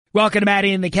Welcome to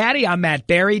Matty and the Caddie. I'm Matt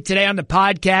Barry. Today on the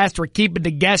podcast, we're keeping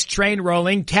the guest train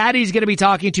rolling. Caddie's going to be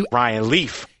talking to Ryan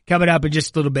Leaf. Coming up in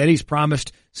just a little bit. He's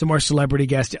promised some more celebrity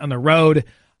guests on the road.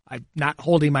 I'm not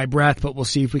holding my breath, but we'll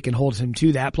see if we can hold him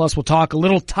to that. Plus, we'll talk a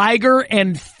little Tiger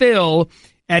and Phil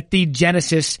at the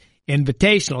Genesis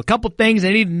Invitational. A couple things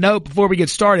I need to note before we get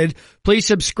started. Please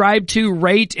subscribe to,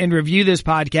 rate, and review this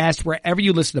podcast wherever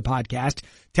you listen to podcasts.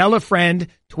 Tell a friend,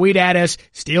 tweet at us,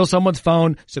 steal someone's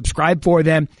phone, subscribe for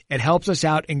them. It helps us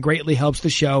out and greatly helps the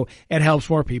show. It helps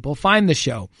more people find the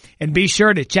show. And be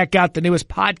sure to check out the newest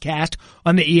podcast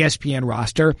on the ESPN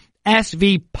roster,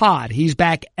 SV Pod. He's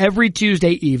back every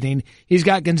Tuesday evening. He's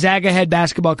got Gonzaga head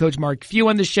basketball coach Mark Few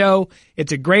on the show.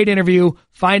 It's a great interview.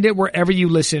 Find it wherever you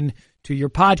listen to your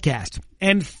podcast.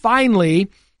 And finally,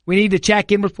 we need to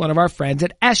check in with one of our friends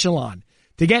at Echelon.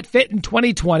 To get fit in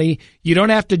 2020, you don't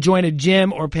have to join a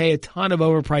gym or pay a ton of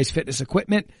overpriced fitness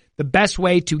equipment. The best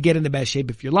way to get in the best shape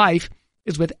of your life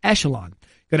is with Echelon.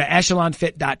 Go to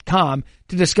echelonfit.com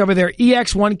to discover their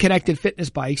EX1 connected fitness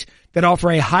bikes that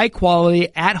offer a high-quality,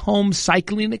 at-home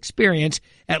cycling experience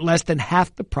at less than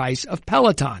half the price of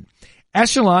Peloton.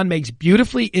 Echelon makes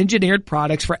beautifully engineered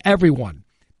products for everyone.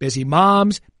 Busy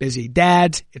moms, busy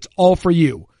dads, it's all for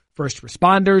you. First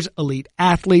responders, elite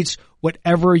athletes,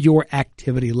 whatever your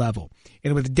activity level.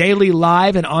 And with daily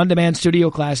live and on-demand studio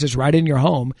classes right in your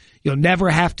home, you'll never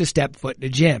have to step foot in a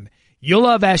gym. You'll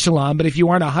love Echelon, but if you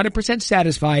aren't 100%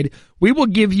 satisfied, we will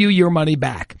give you your money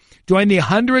back. Join the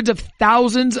hundreds of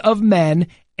thousands of men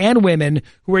and women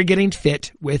who are getting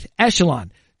fit with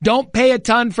Echelon. Don't pay a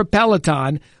ton for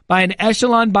Peloton. Buy an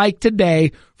Echelon bike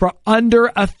today for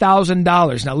under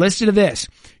 $1,000. Now listen to this.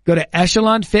 Go to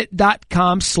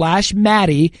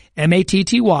echelonfit.com/Matty,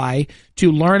 M-A-T-T-Y,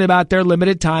 to learn about their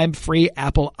limited time free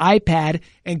Apple iPad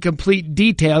and complete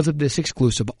details of this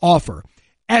exclusive offer.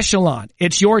 Echelon,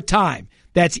 it's your time.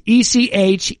 That's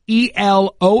ECHELON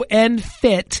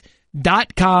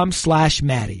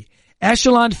fit.com/Matty.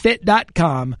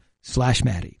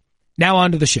 echelonfit.com/Matty. Now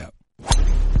on to the show.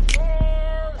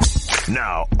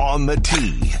 Now on the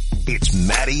tee, it's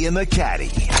Matty and the Caddie.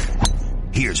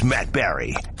 Here's Matt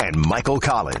Barry and Michael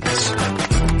Collins.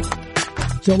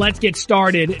 So let's get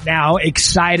started now.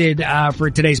 Excited for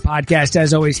today's podcast.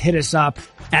 As always, hit us up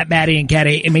at Matty and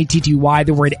Caddie, M-A-T-T-Y,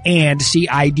 the word and,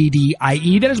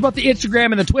 C-I-D-D-I-E. That is about the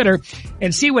Instagram and the Twitter.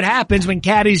 And see what happens when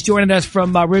Caddie's joining us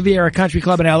from Riviera Country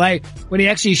Club in L.A. When he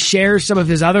actually shares some of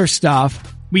his other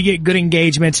stuff, we get good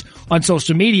engagements on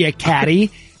social media,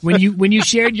 Caddie. When you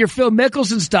shared your Phil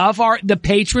Mickelson stuff, the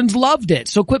patrons loved it.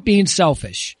 So quit being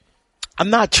selfish. I'm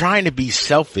not trying to be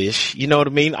selfish. You know what I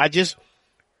mean?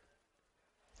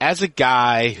 As a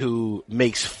guy who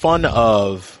makes fun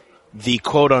of the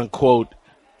quote unquote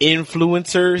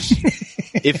influencers,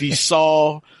 if you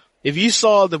saw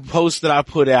the post that I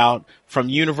put out from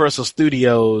Universal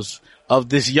Studios of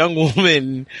this young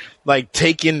woman, like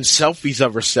taking selfies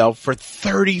of herself for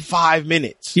 35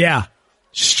 minutes. Yeah.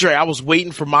 Straight. I was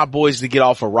waiting for my boys to get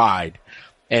off a ride.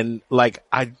 And like,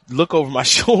 I look over my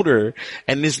shoulder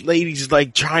and this lady's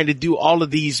like trying to do all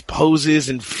of these poses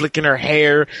and flicking her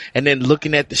hair and then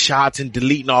looking at the shots and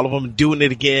deleting all of them and doing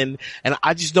it again. And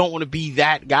I just don't want to be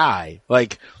that guy.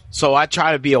 Like, so I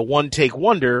try to be a one-take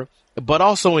wonder, but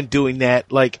also in doing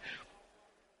that, like,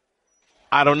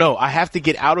 I don't know. I have to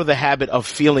get out of the habit of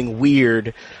feeling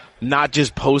weird, not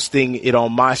just posting it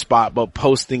on my spot, but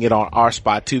posting it on our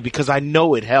spot too, because I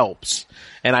know it helps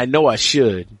and I know I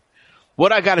should.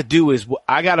 What I got to do is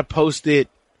I got to post it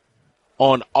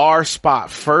on our spot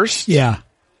first. Yeah.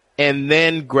 And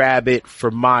then grab it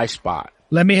for my spot.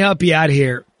 Let me help you out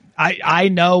here. I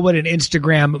know what an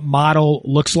Instagram model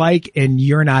looks like, and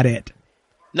you're not it.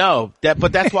 No,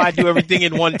 but that's why I do everything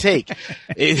in one take.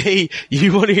 Hey,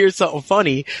 you want to hear something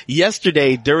funny?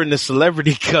 Yesterday during the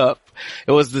Celebrity Cup,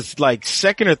 it was this like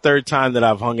second or third time that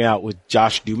I've hung out with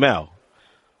Josh Duhamel.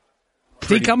 Is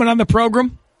he coming on the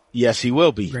program? Yes, he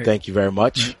will be. Great. Thank you very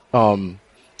much.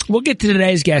 We'll get to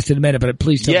today's guest in a minute, but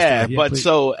please tell us. Yeah, but please.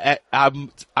 So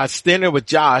I stand there with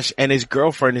Josh and his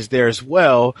girlfriend is there as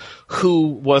well, who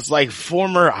was like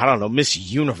former, I don't know, Miss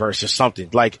Universe or something.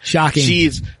 Like shocking. She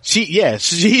is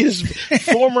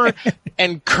former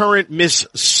and current Miss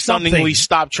Stunningly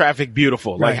Stop Traffic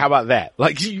Beautiful. Like, how about that?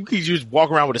 Like you just walk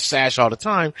around with a sash all the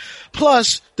time.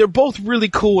 Plus, they're both really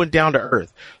cool and down to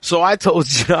earth. So I told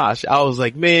Josh, I was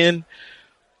like, man,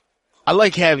 I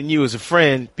like having you as a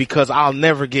friend because I'll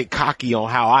never get cocky on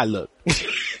how I look.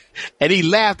 And he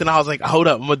laughed and I was like, hold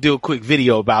up, I'm going to do a quick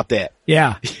video about that.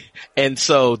 Yeah. And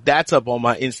so that's up on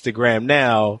my Instagram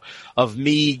now of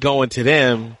me going to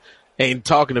them and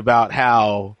talking about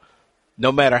how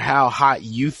no matter how hot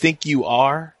you think you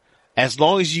are, as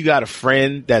long as you got a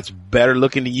friend that's better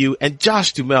looking than you, and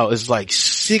Josh Duhamel is like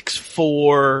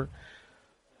 6'4",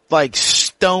 like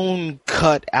stone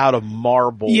cut out of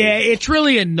marble. Yeah, it's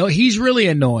really he's really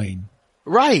annoying.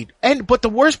 Right. But the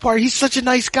worst part, he's such a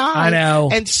nice guy. I know.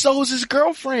 And so is his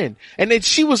girlfriend. And then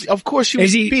she was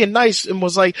being nice and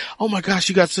was like, oh my gosh,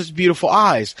 you got such beautiful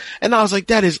eyes. And I was like,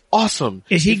 that is awesome.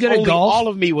 Is he good at golf? All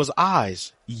of me was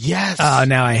eyes. Yes. Oh,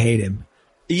 now I hate him.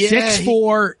 Yeah.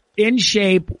 6'4", in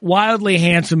shape, wildly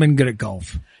handsome, and good at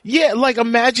golf. Yeah, like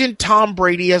imagine Tom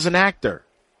Brady as an actor.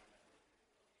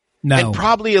 No. And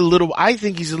probably I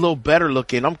think he's a little better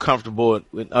looking. I'm comfortable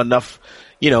enough,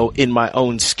 in my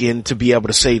own skin to be able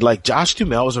to say, like, Josh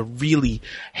Duhamel is a really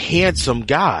handsome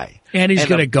guy. And he's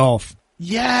good at golf.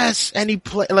 Yes. And he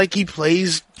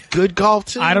plays good golf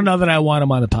too. I don't know that I want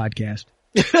him on the podcast.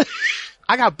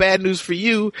 I got bad news for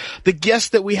you. The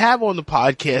guest that we have on the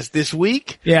podcast this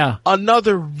week. Yeah.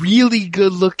 Another really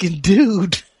good looking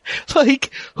dude.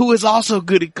 Like, who is also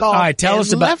good at golf. All right, tell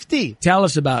us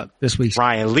about this week's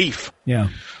Ryan Leaf. Yeah.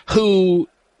 Who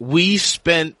we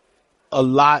spent a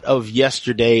lot of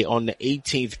yesterday on the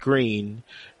 18th green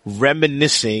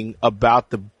reminiscing about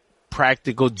the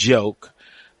practical joke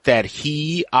that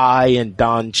I and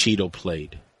Don Cheadle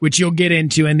played. Which you'll get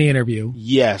into in the interview.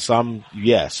 Yes,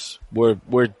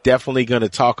 we're definitely going to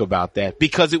talk about that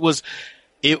because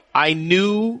I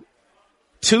knew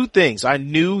two things. I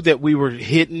knew that we were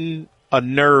hitting a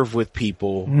nerve with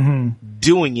people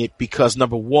doing it because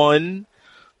number one,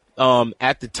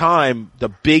 at the time, the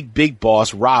big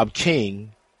boss, Rob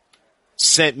King,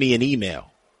 sent me an email.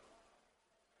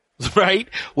 Right?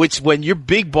 Which when your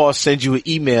big boss sends you an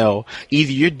email,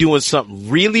 either you're doing something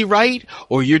really right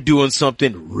or you're doing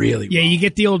something really wrong. Yeah, you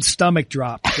get the old stomach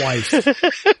drop twice.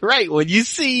 Right. When you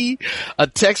see a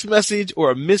text message or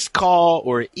a missed call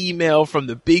or an email from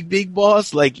the big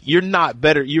boss, like your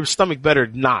stomach better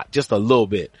not just a little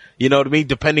bit. You know what I mean?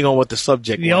 Depending on what the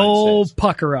subject the line old says.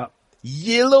 pucker up.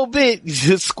 Yeah, a little bit.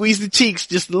 Just squeeze the cheeks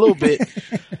just a little bit.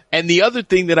 And the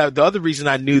other reason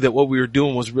I knew that what we were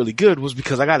doing was really good was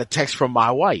because I got a text from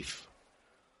my wife,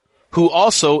 who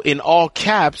also in all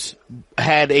caps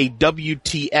had a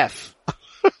WTF.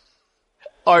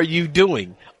 Are you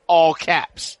doing? All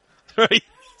caps. Right?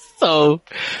 So,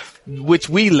 which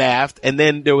we laughed. And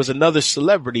then there was another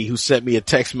celebrity who sent me a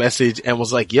text message and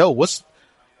was like, yo, what's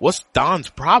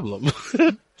Don's problem?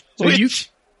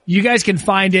 You guys can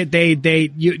find it.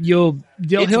 He'll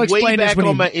explain way this back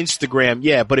on my Instagram.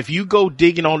 Yeah, but if you go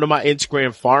digging onto my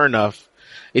Instagram far enough,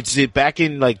 it's back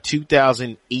in like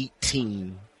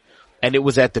 2018, and it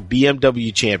was at the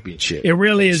BMW Championship. It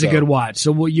really is a good watch.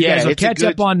 So you guys will catch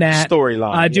up on that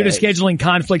storyline. Due to scheduling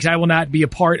conflicts, I will not be a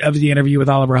part of the interview with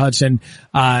Oliver Hudson.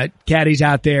 Caddie's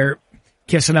out there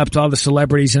kissing up to all the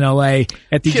celebrities in LA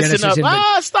at the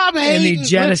stop hating. In the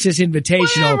Genesis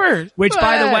Invitational. Whatever. Which,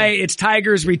 by the way, it's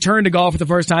Tiger's return to golf for the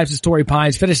first time since Torrey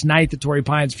Pines. Finished ninth at Torrey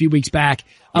Pines a few weeks back,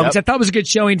 which I thought was a good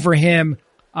showing for him.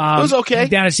 It was okay.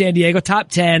 Down in San Diego, top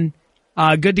 10.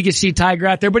 Good to see Tiger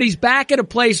out there, but he's back at a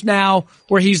place now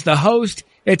where he's the host.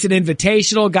 It's an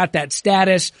invitational, got that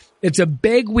status. It's a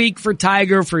big week for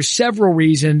Tiger for several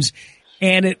reasons.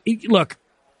 And look,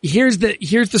 here's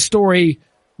the story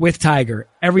with Tiger.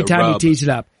 Every time he tees it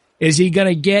up, is he going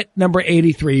to get number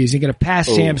 83? Is he going to pass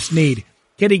Sam Snead?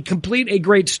 Can he complete a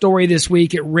great story this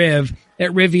week at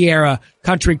Riviera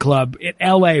Country Club in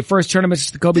LA? First tournament since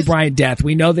the Kobe Bryant death.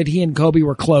 We know that he and Kobe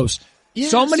were close.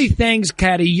 Yes. So many things,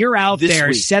 Caddie. You're out this there.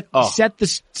 Week. Set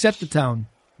the tone.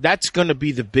 That's going to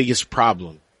be the biggest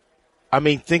problem. I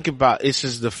mean, think about this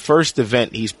is the first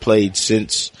event he's played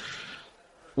since.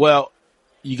 Well,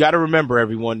 you got to remember,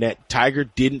 everyone, that Tiger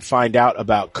didn't find out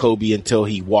about Kobe until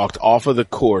he walked off of the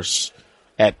course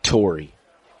at Torrey.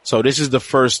 So this is the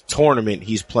first tournament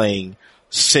he's playing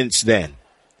since then.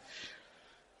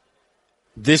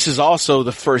 This is also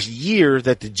the first year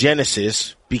that the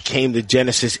Genesis became the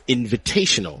Genesis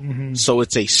Invitational. Mm-hmm. So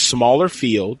it's a smaller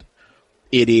field.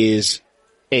 It is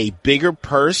a bigger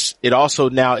purse. It also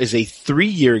now is a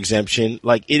 3-year exemption.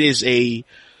 Like it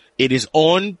is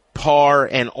on par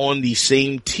and on the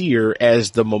same tier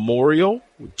as the Memorial,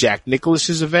 Jack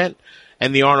Nicklaus's event,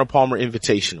 and the Arnold Palmer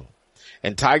Invitational.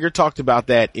 And Tiger talked about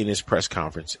that in his press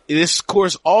conference. This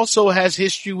course also has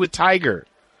history with Tiger.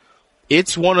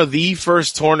 It's one of the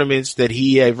first tournaments that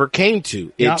he ever came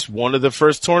to. Yep. It's one of the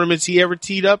first tournaments he ever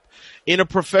teed up in a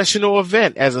professional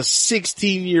event as a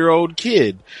 16-year-old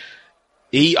kid.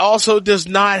 He also does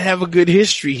not have a good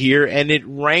history here, and it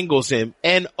wrangles him.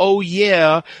 And,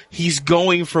 he's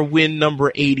going for win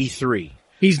number 83.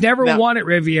 He's never won at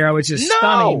Riviera, which is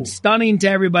stunning to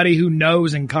everybody who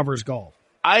knows and covers golf.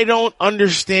 I don't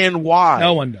understand why.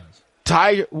 No one does.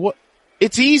 Tiger, what?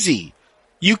 It's easy.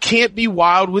 You can't be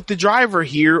wild with the driver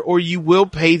here, or you will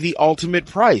pay the ultimate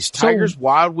price. Tiger's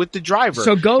wild with the driver.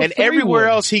 So go and everywhere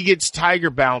else he gets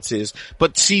Tiger bounces.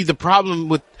 But see, the problem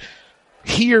with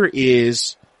here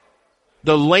is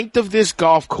the length of this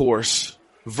golf course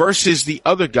versus the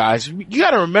other guys. You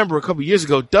got to remember a couple years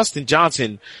ago, Dustin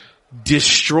Johnson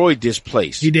destroyed this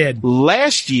place. He did.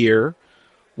 Last year,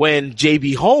 when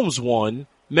JB Holmes won,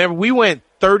 remember we went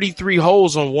 33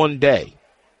 holes on one day.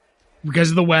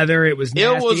 Because of the weather, it was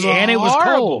nasty, it was and it was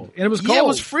cold. And it was cold. Yeah, it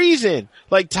was freezing.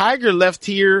 Like, Tiger left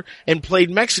here and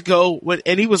played Mexico,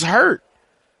 and he was hurt.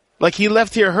 Like, he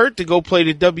left here hurt to go play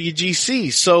the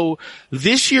WGC. So,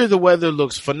 this year the weather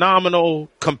looks phenomenal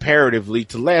comparatively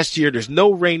to last year. There's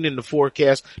no rain in the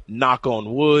forecast, knock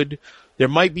on wood. There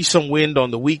might be some wind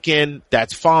on the weekend.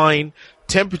 That's fine.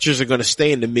 Temperatures are going to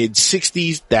stay in the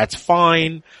mid-60s. That's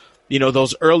fine. You know,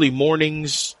 those early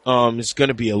mornings, is going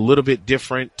to be a little bit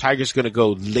different. Tiger's going to go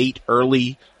late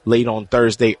on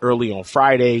Thursday, early on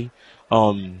Friday.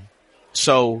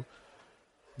 So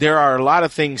there are a lot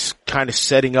of things kind of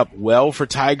setting up well for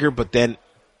Tiger, but then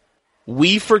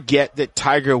we forget that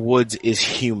Tiger Woods is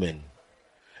human.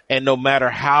 And no matter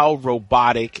how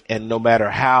robotic and no matter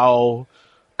how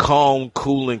calm,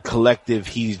 cool, and collective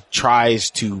he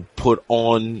tries to put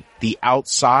on the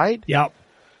outside,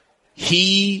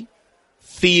 he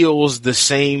feels the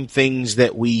same things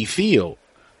that we feel.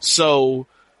 So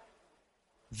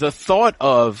the thought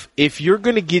of, if you're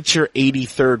going to get your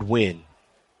 83rd win,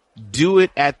 do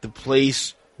it at the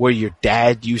place where your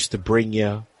dad used to bring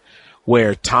you,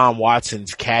 where Tom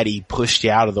Watson's caddy pushed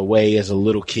you out of the way as a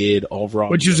little kid over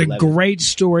on, which was a great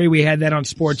story. We had that on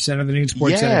SportsCenter, the new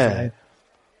SportsCenter.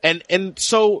 And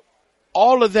so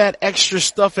all of that extra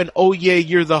stuff, and oh yeah,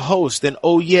 you're the host, and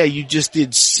oh yeah, you just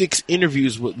did 6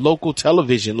 interviews with local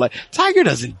television. Like, Tiger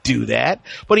doesn't do that,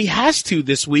 but he has to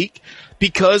this week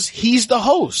because he's the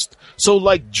host. So,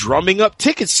 like, drumming up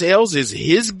ticket sales is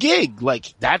his gig.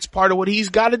 Like, that's part of what he's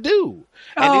got to do.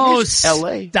 And it is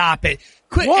LA. Stop it.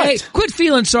 Quit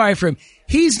feeling sorry for him.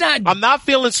 I'm not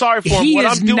feeling sorry for him. What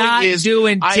I'm doing is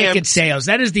doing ticket sales.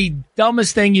 That is the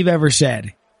dumbest thing you've ever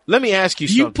said. Let me ask you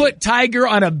something. You put Tiger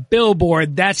on a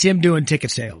billboard, that's him doing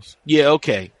ticket sales. Yeah,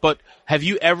 okay. But have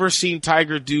you ever seen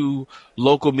Tiger do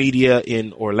local media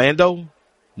in Orlando?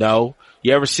 No.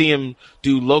 You ever see him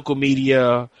do local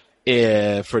media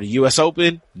for the U.S.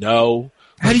 Open? No.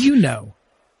 How do you know?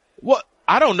 What?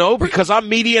 I don't know, because I'm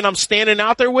media and I'm standing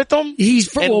out there with him.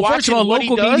 First of all,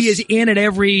 local media is in at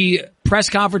every press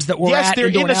conference that we're at. Yes, they're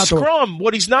in a scrum.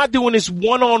 What he's not doing is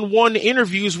one-on-one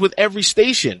interviews with every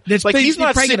station. He's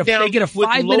not sitting down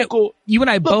with local. You and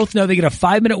I both know they get a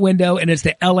 5-minute window, and it's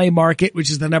the L.A. market, which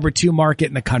is the number 2 market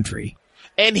in the country.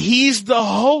 And he's the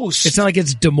host. It's not like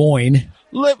it's Des Moines.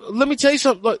 Let me tell you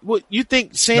something. Look, what you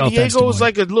think San Diego is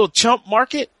like a little chump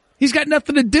market? He's got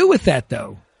nothing to do with that,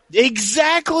 though.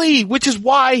 Exactly, which is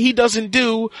why he doesn't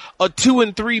do a 2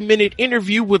 and 3 minute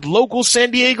interview with local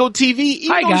San Diego TV.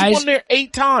 Even though he's won there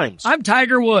 8 times. I'm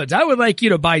Tiger Woods. I would like you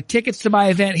to buy tickets to my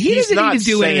event. He's doesn't need to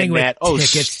do anything with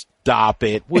tickets. Stop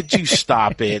it. Would you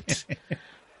stop it?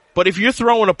 But if you're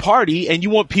throwing a party and you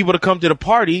want people to come to the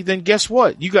party, then guess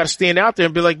what? You got to stand out there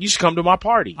and be like, you should come to my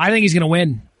party. I think he's going to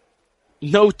win.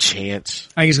 No chance.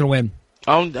 I think he's going to win.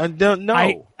 I don't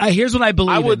know. Here's what I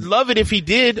believe. I would love it if he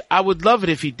did.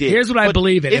 Here's what I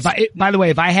believe in. By the way,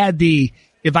 if I had the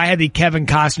Kevin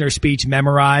Costner speech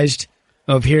memorized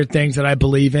of here things that I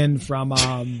believe in from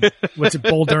what's it,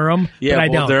 Bull Durham? Yeah, but I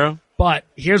Bull don't. Durham. But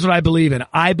here's what I believe in.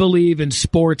 I believe in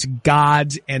sports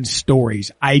gods and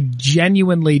stories. I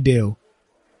genuinely do.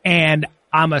 And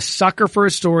I'm a sucker for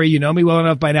a story. You know me well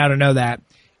enough by now to know that.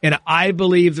 And I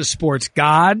believe the sports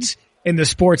gods and the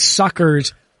sports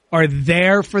suckers are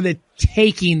there for the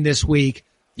taking this week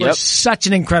for such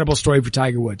an incredible story for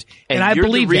Tiger Woods. And I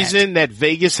believe the reason that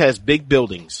Vegas has big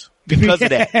buildings. Because of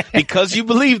that. Because you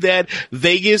believe that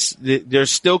Vegas,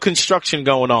 there's still construction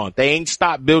going on. They ain't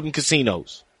stopped building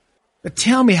casinos. But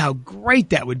tell me how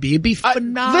great that would be. It'd be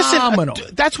phenomenal.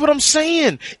 Listen, that's what I'm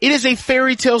saying. It is a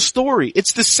fairy tale story.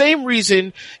 It's the same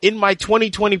reason in my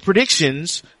 2020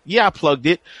 predictions, I plugged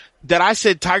it, that I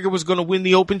said Tiger was going to win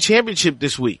the Open Championship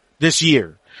this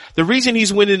year. The reason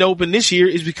he's winning the Open this year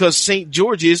is because St.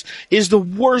 George's is the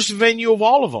worst venue of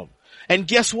all of them. And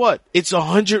guess what? It's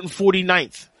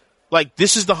 149th. Like,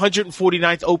 this is the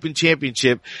 149th Open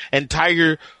Championship, and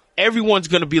Tiger, everyone's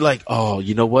going to be like, oh,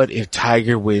 you know what? If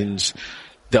Tiger wins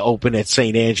the Open at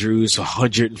St. Andrews,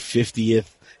 150th,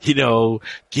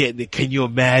 can you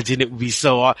imagine? It would be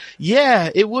so, yeah,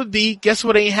 it would be. Guess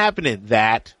what ain't happening?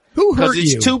 That. Who hurt you?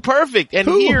 Because it's too perfect. And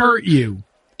Who hurt you?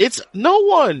 It's no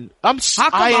one. How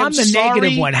come I'm the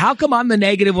negative one? How come I'm the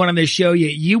negative one on this show,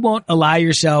 yet you won't allow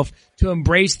yourself to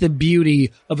embrace the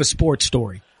beauty of a sports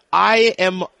story?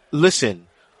 Listen,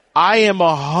 I am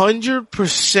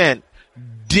 100%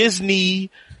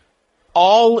 Disney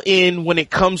all in when it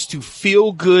comes to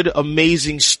feel good,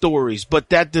 amazing stories, but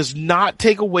that does not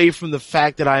take away from the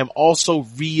fact that I am also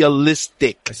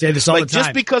realistic. I say this all the time.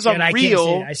 Just because I'm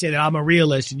real. I say that I'm a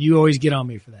realist, and you always get on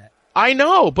me for that. I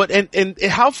know, but and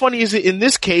how funny is it in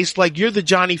this case? Like, you're the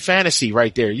Johnny Fantasy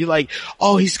right there. You're like,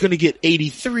 oh, he's gonna get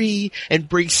 83 and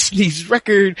break Snead's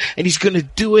record, and he's gonna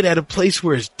do it at a place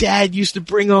where his dad used to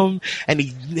bring him, and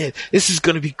this is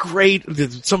gonna be great.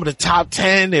 Some of the top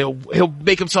 10, he'll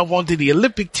make himself onto the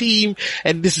Olympic team,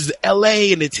 and this is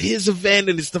LA, and it's his event,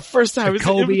 and it's the first time. The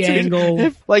Kobe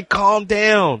angle. Like, calm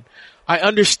down. I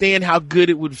understand how good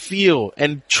it would feel,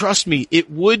 and trust me,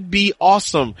 it would be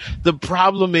awesome. The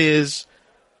problem is,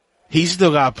 he's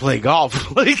still got to play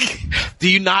golf. Like, do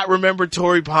you not remember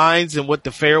Torrey Pines and what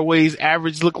the fairways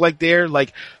average look like there?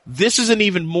 Like, this is an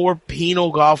even more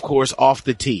penal golf course off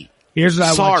the tee. Here's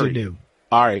what I want you to do.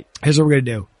 All right. Here's what we're going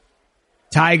to do.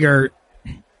 Tiger,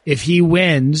 if he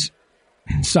wins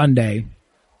Sunday,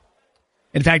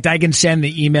 in fact, I can send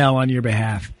the email on your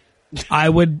behalf. I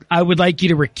would like you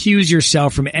to recuse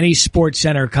yourself from any Sports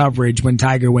Center coverage when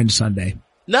Tiger wins Sunday.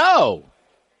 No.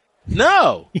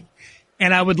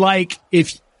 And I would like you to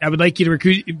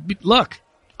recuse. Look,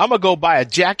 I'm going to go buy a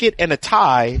jacket and a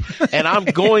tie, and I'm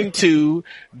going to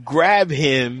grab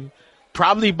him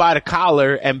probably by the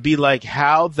collar and be like,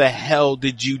 how the hell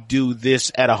did you do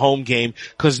this at a home game?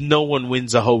 Because no one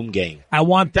wins a home game. I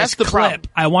want this clip.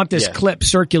 I want this clip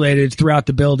circulated throughout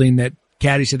the building that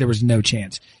Caddie said there was no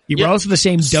chance. You were also the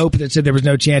same dope that said there was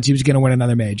no chance he was going to win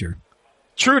another major.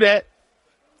 True that.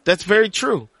 That's very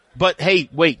true. But hey,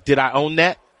 wait, did I own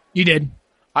that? You did.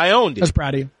 I owned it. I was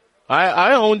proud of you.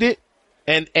 I owned it.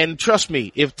 And trust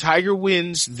me, if Tiger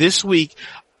wins this week,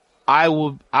 I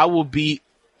will be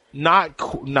not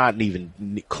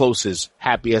even close as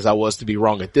happy as I was to be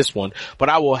wrong at this one, but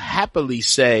I will happily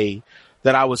say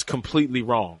that I was completely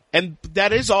wrong. And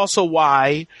that is also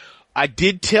why I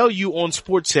did tell you on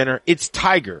SportsCenter, it's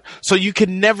Tiger. So you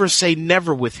can never say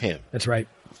never with him. That's right.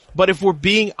 But if we're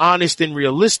being honest and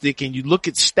realistic and you look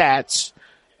at stats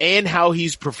and how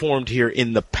he's performed here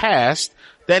in the past,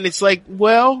 then it's like,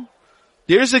 well,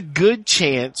 there's a good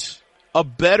chance, a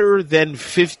better than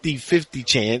 50-50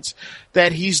 chance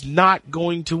that he's not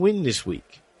going to win this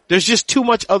week. There's just too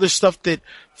much other stuff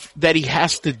that he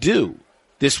has to do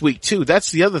this week too.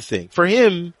 That's the other thing. For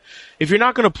him, if you're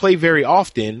not going to play very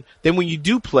often, then when you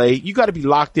do play, you got to be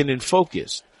locked in and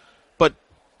focused. But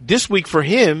this week for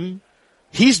him,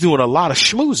 he's doing a lot of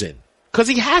schmoozing because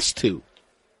he has to.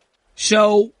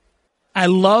 So I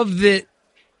love that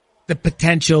the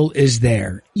potential is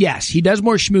there. Yes, he does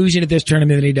more schmoozing at this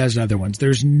tournament than he does in other ones.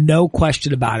 There's no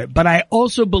question about it. But I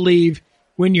also believe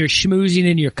when you're schmoozing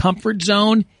in your comfort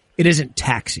zone, it isn't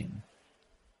taxing.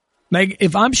 Like,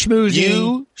 if I'm schmoozing...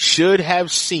 You should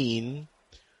have seen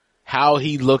how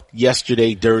he looked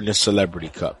yesterday during the Celebrity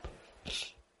Cup.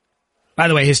 By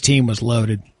the way, his team was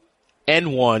loaded.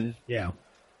 And won. Yeah.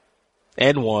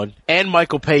 And won. And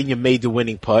Michael Pena made the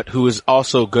winning putt, who is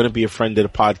also going to be a friend of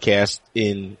the podcast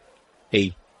in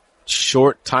a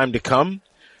short time to come.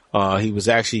 He was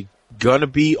actually going to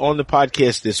be on the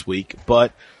podcast this week,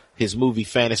 but his movie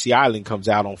Fantasy Island comes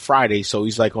out on Friday, so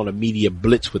he's like on a media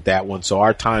blitz with that one, so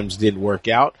our times didn't work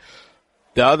out.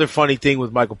 The other funny thing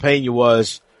with Michael Pena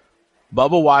was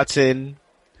Bubba Watson,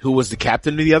 who was the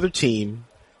captain of the other team,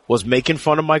 was making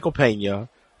fun of Michael Pena,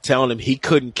 telling him he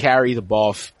couldn't carry the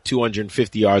ball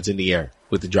 250 yards in the air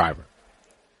with the driver.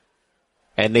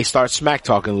 And they start smack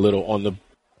talking a little on the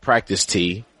practice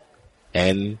tee,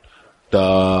 and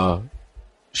the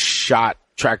shot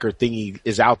tracker thingy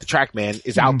is out. The TrackMan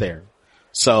is out there.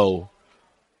 So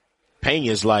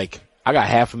Pena's like, I got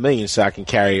 $500,000 so I can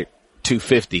carry it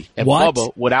 250. And what?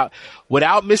 Bubba,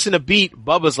 without missing a beat,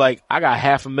 Bubba's like, I got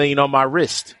 $500,000 on my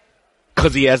wrist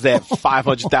because he has that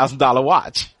 $500,000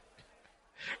 watch.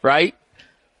 Right?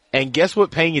 And guess what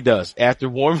Pena does? After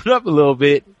warming up a little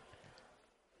bit,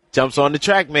 jumps on the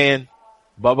TrackMan.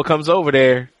 Bubba comes over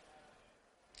there,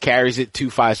 carries it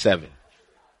 257.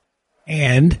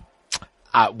 And?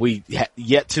 We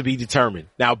yet to be determined.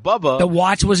 Now, Bubba... The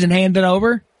watch wasn't handed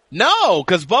over? No,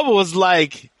 because Bubba was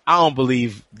like, I don't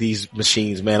believe these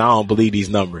machines, man. I don't believe these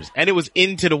numbers. And it was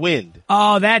into the wind.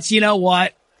 Oh, that's, you know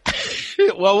what?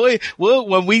 Well,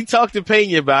 when we talked to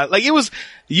Pena about it, like it was,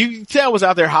 you can tell I was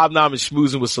out there hobnobbing,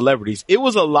 schmoozing with celebrities. It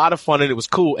was a lot of fun and it was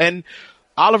cool. And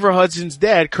Oliver Hudson's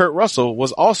dad, Kurt Russell,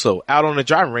 was also out on the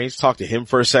driving range. Talked to him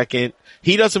for a second.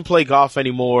 He doesn't play golf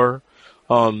anymore,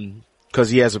 cause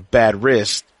he has a bad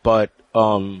wrist, but,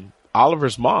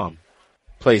 Oliver's mom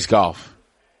plays golf.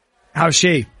 How's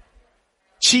she?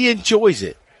 She enjoys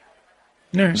it.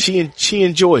 Yeah. She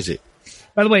enjoys it.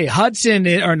 By the way, Pena's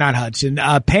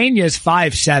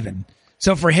 5'7".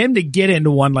 So for him to get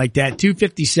into one like that,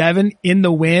 257 in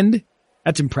the wind,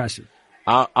 that's impressive.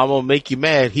 I'm gonna make you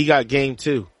mad. He got game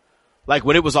too. Like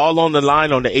when it was all on the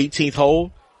line on the 18th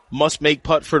hole, must make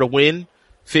putt for the win,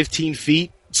 15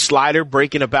 feet, slider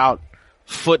breaking about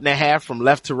 1.5 feet from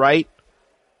left to right.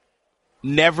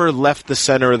 Never left the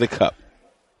center of the cup.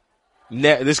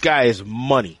 This guy is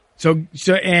money. So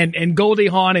and Goldie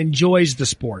Hawn enjoys the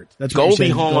sport. That's what Goldie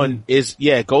Hawn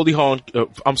Goldie Hawn.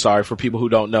 I'm sorry for people who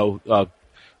don't know.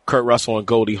 Kurt Russell and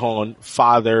Goldie Hawn,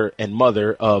 father and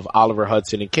mother of Oliver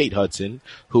Hudson and Kate Hudson,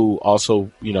 who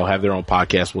also, have their own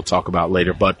podcast we'll talk about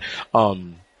later. But,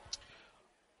 Kurt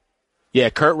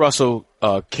Russell,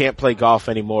 can't play golf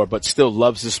anymore, but still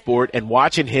loves the sport. And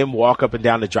watching him walk up and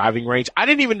down the driving range, I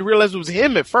didn't even realize it was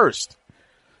him at first,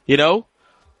 and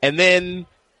then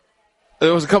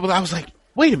there was a couple, I was like,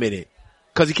 wait a minute.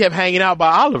 Cause he kept hanging out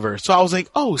by Oliver. So I was like,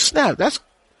 oh snap, that's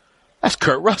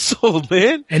Kurt Russell,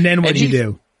 man. And then what'd you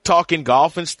do? Talking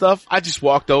golf and stuff. I just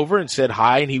walked over and said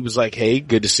hi, and he was like, hey,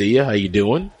 good to see you. How you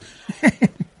doing?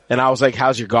 And I was like,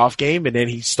 how's your golf game? And then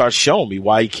he starts showing me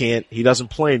why he doesn't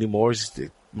play anymore. It's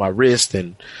just my wrist,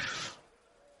 and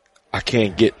I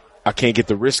can't get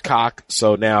the wrist cock.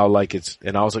 So now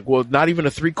and I was like, well, not even a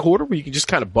 3/4 where you can just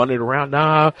kind of bun it around.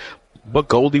 Nah, but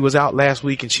Goldie was out last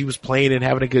week and she was playing and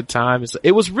having a good time.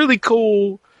 It was really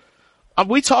cool.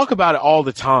 We talk about it all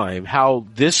the time, how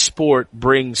this sport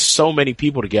brings so many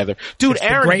people together. Dude,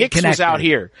 Aaron Hicks was out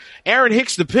here. Aaron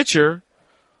Hicks, the pitcher,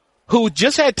 who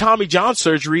just had Tommy John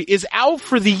surgery, is out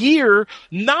for the year,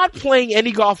 not playing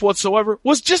any golf whatsoever,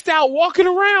 was just out walking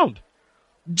around.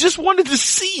 Just wanted to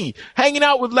see, hanging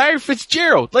out with Larry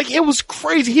Fitzgerald. It was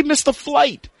crazy. He missed a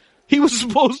flight. He was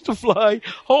supposed to fly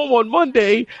home on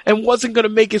Monday and wasn't going to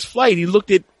make his flight.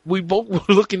 We both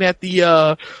were looking at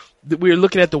the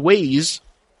Waze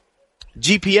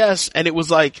GPS, and it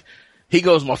was like, he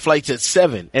goes, my flight's at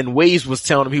 7, and Waze was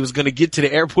telling him he was going to get to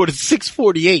the airport at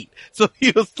 6:48. So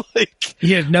he was like,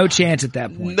 he had no chance at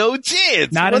that point. No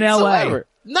chance. Not whatsoever.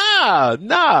 in LA.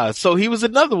 Nah. So he was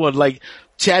another one,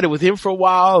 chatted with him for a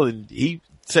while, and he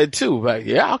said too,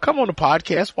 yeah, I'll come on the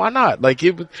podcast. Why not?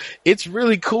 It's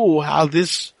really cool how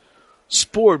this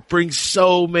sport brings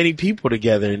so many people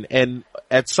together, and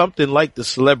at something like the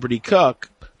Celebrity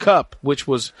Cup, which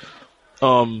was,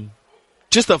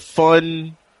 just a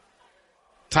fun.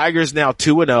 Tigers now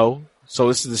 2-0, so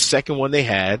this is the second one they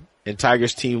had, and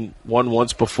Tigers team won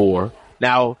once before.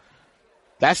 Now,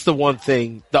 that's the one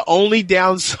thing. The only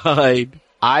downside,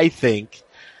 I think,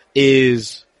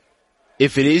 is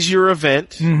if it is your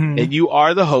event and you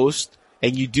are the host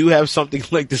and you do have something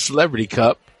like the Celebrity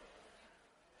Cup,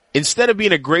 instead of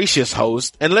being a gracious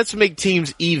host and let's make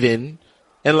teams even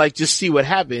and just see what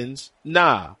happens,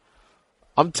 nah.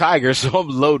 I'm Tiger, so I'm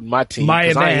loading my team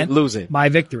because I ain't losing. My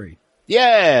victory.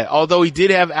 Yeah, although he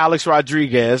did have Alex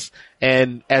Rodriguez,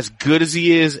 and as good as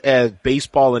he is at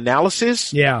baseball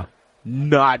analysis,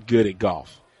 not good at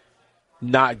golf.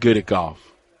 Not good at golf.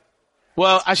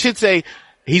 Well, I should say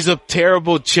he's a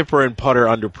terrible chipper and putter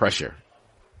under pressure.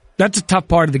 That's a tough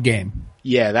part of the game.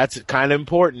 Yeah, that's kind of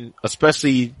important,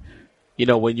 especially,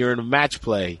 when you're in a match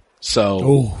play.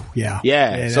 So, yeah.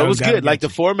 So it was good. The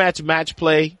 4-match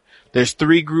play. There's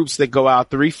 3 groups that go out,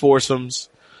 3 foursomes.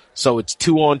 So it's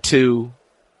 2-on-2,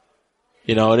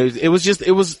 and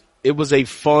it was a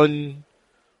fun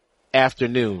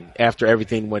afternoon after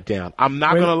everything went down. I'm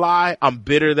not going to lie. I'm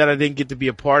bitter that I didn't get to be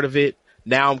a part of it.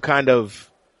 Now I'm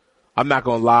not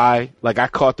going to lie. I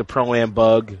caught the Pro-Am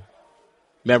bug.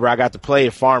 Remember, I got to play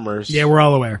at Farmers. Yeah, we're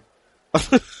all aware.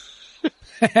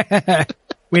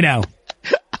 We know.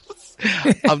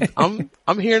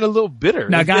 I'm hearing a little bitter.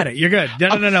 No, got it. You're good.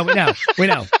 No. We know.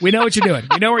 We know what you're doing.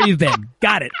 We know where you've been.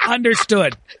 Got it.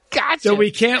 Understood. Gotcha. So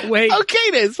we can't wait. Okay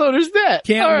then. So there's that.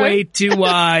 Can't wait to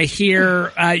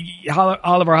hear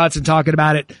Oliver Hudson talking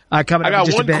about it coming up. I got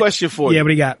just one question for you. Yeah, what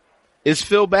do you got? Is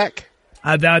Phil back?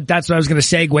 That's what I was going to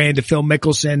segue into. Phil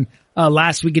Mickelson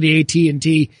last week at the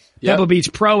AT&T Pebble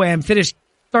Beach Pro-Am finished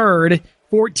 3rd,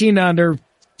 14 under,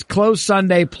 closed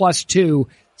Sunday +2.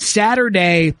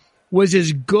 Saturday was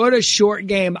as good a short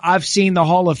game I've seen the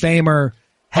Hall of Famer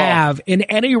have in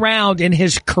any round in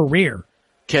his career.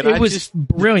 It was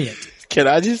brilliant. Can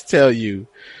I just tell you?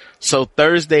 So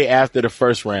Thursday after the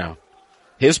first round,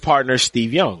 his partner,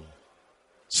 Steve Young,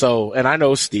 So, and I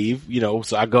know Steve,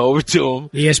 so I go over to him.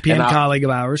 ESPN colleague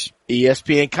of ours.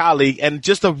 ESPN colleague, and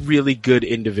just a really good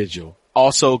individual.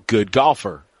 Also good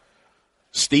golfer.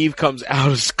 Steve comes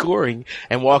out of scoring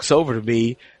and walks over to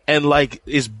me and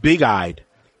is big-eyed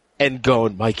and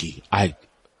going, Mikey, I've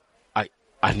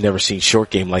never seen short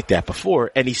game like that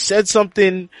before. And he said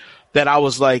something that I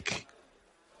was like,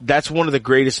 that's one of the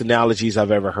greatest analogies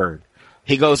I've ever heard.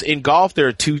 He goes, in golf, there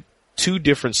are two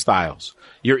different styles.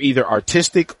 You're either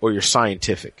artistic or you're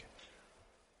scientific.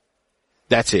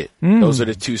 That's it. Those are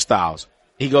the two styles.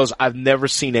 He goes, I've never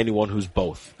seen anyone who's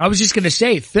both. I was just going to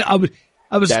say, I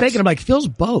was thinking, I'm like, Phil's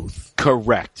both.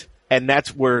 Correct. And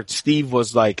that's where Steve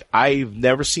was like, I've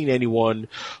never seen anyone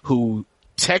who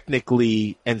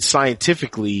technically and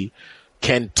scientifically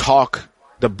can talk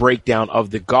the breakdown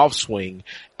of the golf swing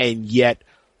and yet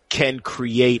can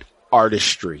create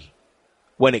artistry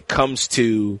when it comes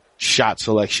to shot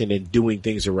selection and doing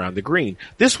things around the green.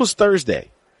 This was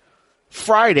Thursday.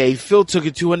 Friday, Phil took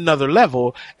it to another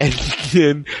level, and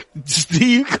then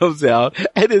Steve comes out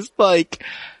and it's like,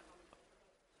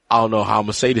 I don't know how I'm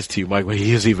going to say this to you, Mike, but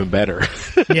he is even better.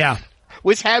 Yeah.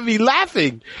 Which had me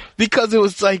laughing because it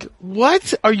was like,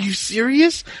 what? Are you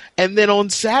serious? And then on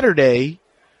Saturday,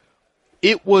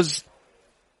 it was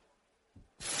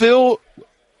Phil.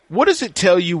 What does it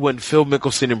tell you when Phil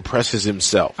Mickelson impresses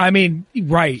himself? I mean,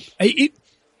 right. The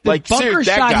bunker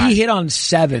shot he hit on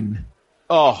 7.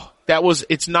 Oh,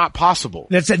 it's not possible.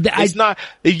 That's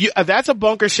a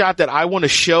bunker shot that I want to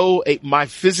show my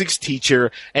physics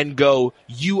teacher and go,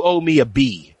 you owe me a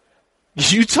B.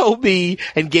 You told me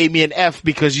and gave me an F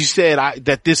because you said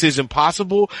that this isn't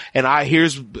possible. And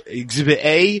here's exhibit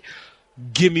A.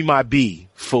 Give me my B,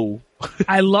 fool.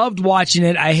 I loved watching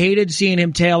it. I hated seeing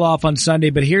him tail off on Sunday,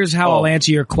 but here's how I'll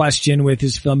answer your question with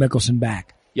his Phil Mickelson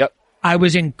back. Yep. I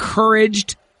was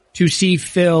encouraged to see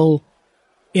Phil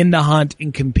in the hunt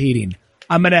and competing.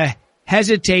 I'm going to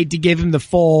hesitate to give him the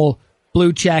full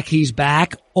blue check he's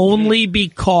back only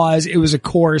because it was a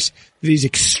course that he's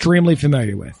extremely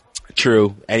familiar with.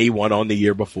 True. And he won on the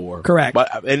year before. Correct.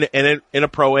 But in a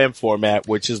Pro-Am format,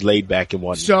 which is laid back and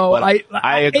whatnot. So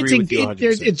I agree with you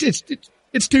 100%.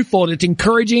 It's twofold. It's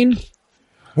encouraging.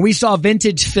 We saw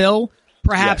vintage Phil,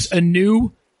 perhaps a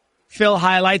new Phil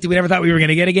highlight that we never thought we were going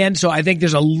to get again. So I think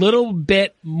there's a little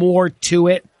bit more to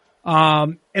it.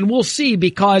 And we'll see,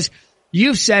 because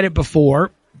you've said it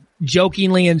before,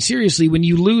 jokingly and seriously, when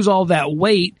you lose all that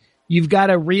weight, you've got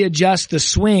to readjust the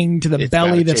swing to the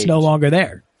belly that's no longer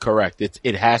there. Correct.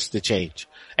 It has to change.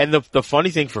 And the funny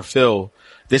thing for Phil,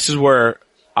 this is where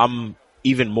I'm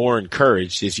even more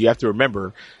encouraged, is you have to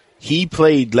remember, he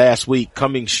played last week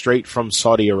coming straight from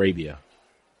Saudi Arabia.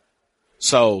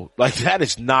 So, that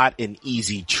is not an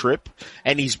easy trip.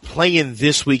 And he's playing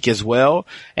this week as well.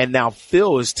 And now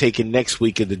Phil is taking next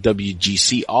week of the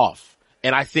WGC off.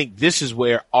 And I think this is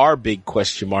where our big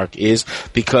question mark is,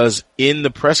 because in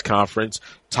the press conference,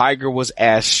 Tiger was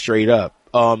asked straight up,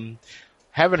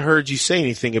 haven't heard you say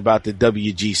anything about the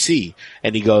WGC.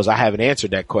 And he goes, I haven't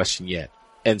answered that question yet.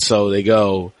 And so they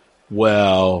go,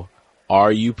 well,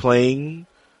 are you playing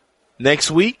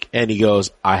next week? And he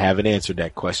goes, I haven't answered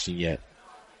that question yet.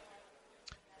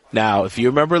 Now, if you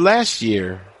remember last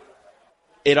year,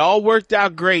 it all worked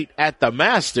out great at the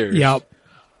Masters. Yep.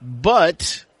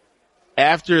 But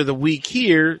after the week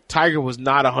here, Tiger was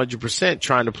not 100%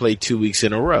 trying to play 2 weeks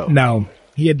in a row. No.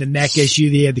 He had the neck issue.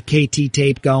 He had the KT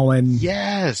tape going.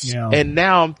 Yes. And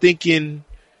now I'm thinking,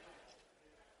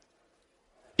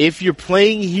 if you're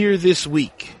playing here this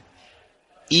week,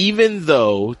 even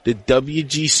though the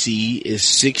WGC is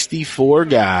 64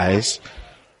 guys,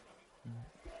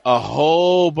 a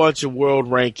whole bunch of world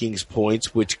rankings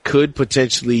points, which could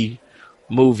potentially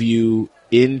move you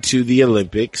into the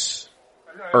Olympics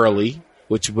early,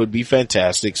 which would be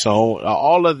fantastic. So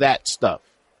all of that stuff.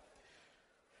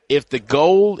 If the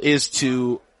goal is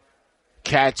to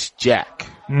catch Jack,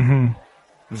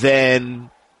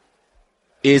 then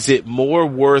is it more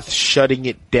worth shutting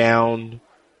it down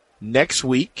next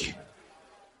week?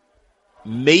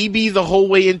 Maybe the whole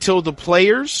way until the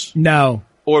Players? No.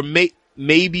 Or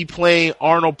maybe playing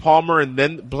Arnold Palmer and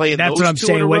then playing That's those what I'm two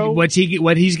saying. in a row? What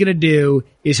he's going to do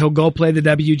is he'll go play the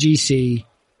WGC,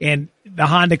 and the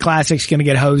Honda Classic's going to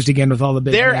get hosed again with all the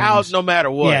big They're names. out no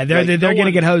matter what. Yeah, they're going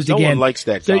to get hosed again. No one likes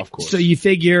that golf course. So you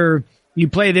figure you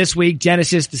play this week,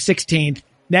 Genesis the 16th.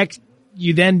 Next,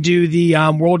 you then do the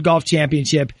World Golf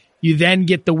Championship. You then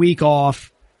get the week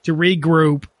off to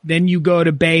regroup. Then you go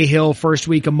to Bay Hill first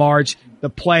week of March, the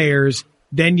Players.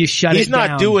 Then you shut it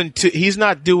down. He's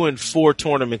not doing 4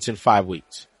 tournaments in 5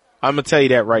 weeks. I'm going to tell you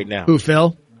that right now. Who,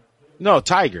 Phil? No,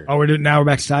 Tiger. Oh, we're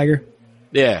back to Tiger?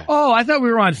 Yeah. Oh, I thought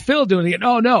we were on Phil doing it.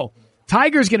 Oh, no.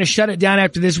 Tiger's going to shut it down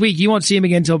after this week. You won't see him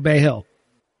again until Bay Hill.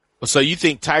 So you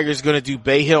think Tiger's going to do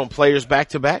Bay Hill and Players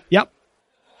back-to-back? Yep.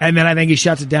 And then I think he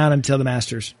shuts it down until the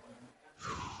Masters.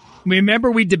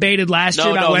 Remember we debated last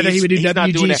year about whether he would do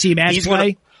WGC match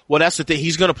play? Well, that's the thing.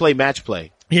 He's going to play match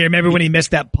play. Yeah, remember when he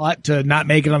missed that putt to not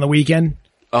make it on the weekend?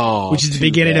 Oh, which is the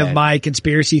beginning of my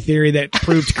conspiracy theory that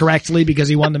proved correctly because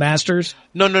he won the Masters?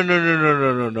 No.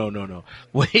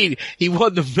 Wait, he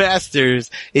won the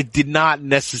Masters. It did not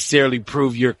necessarily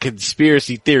prove your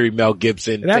conspiracy theory, Mel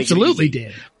Gibson. It absolutely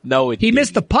did. No, he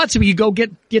missed the putt so he could go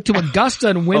get to Augusta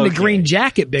and win the green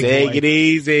jacket, big boy. Take it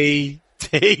easy.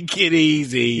 Take it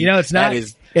easy. You know, it's not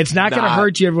going to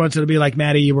hurt you every once in a while to be like,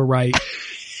 Matty, you were right.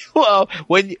 Well,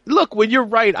 when you're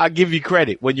right, I'll give you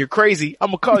credit. When you're crazy, I'm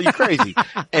going to call you crazy.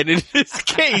 And in this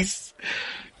case,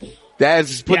 put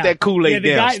that Kool-Aid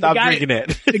down. Stop drinking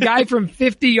that. The guy from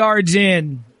 50 yards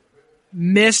in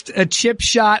missed a chip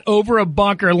shot over a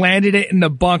bunker, landed it in the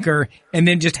bunker, and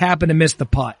then just happened to miss the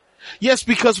putt. Yes,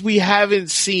 because we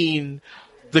haven't seen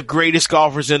the greatest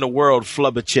golfers in the world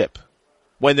flub a chip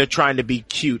when they're trying to be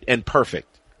cute and perfect.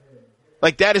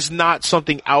 Like, that is not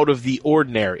something out of the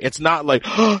ordinary. It's not like,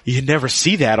 oh, you never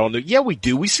see that on the, yeah, we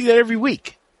do. We see that every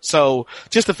week. So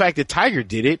just the fact that Tiger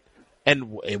did it,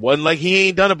 and it wasn't like he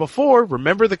ain't done it before.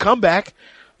 Remember the comeback,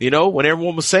 you know, when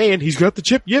everyone was saying, he's got the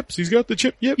chip yips, he's got the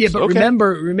chip yips. Yeah, but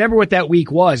remember what that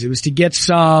week was. It was to get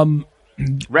some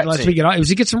reps. It was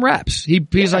to get some reps.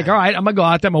 He's like, all right, I'm going to go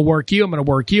out there. I'm going to work you. I'm going to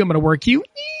work you. I'm going to work you.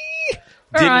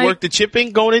 Didn't work the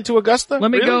chipping going into Augusta?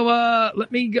 Let me go. Well,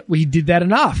 he did that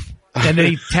enough. And then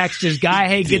he texted his guy,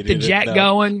 hey, get the jet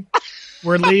going.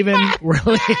 We're leaving. We're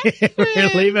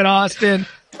leaving Austin.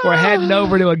 We're heading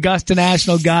over to Augusta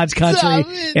National, God's country,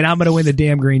 and I'm going to win the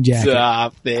damn green jacket.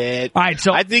 Stop it. All right,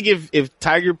 so I think if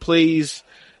Tiger plays,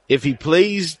 if he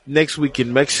plays next week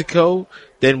in Mexico,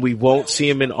 then we won't see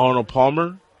him in Arnold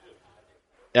Palmer.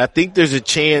 I think there's a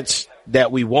chance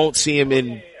that we won't see him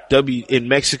in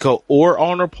Mexico or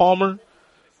Arnold Palmer,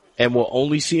 and we'll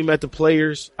only see him at the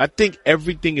Players. I think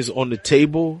everything is on the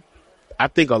table. I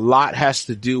think a lot has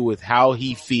to do with how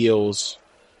he feels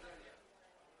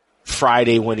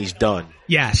Friday when he's done.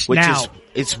 Yes.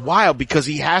 It's wild because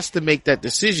he has to make that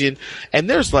decision, and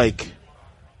there's like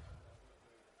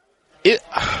it.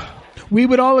 We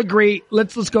would all agree.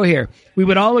 Let's go here. We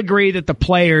would all agree that the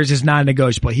Players is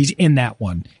non-negotiable. He's in that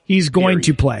one. He's going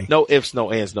to play. No ifs,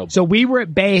 no ands, no buts. So we were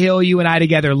at Bay Hill, you and I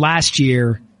together last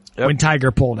year when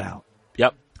Tiger pulled out.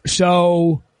 Yep.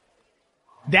 So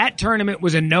that tournament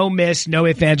was a no miss, no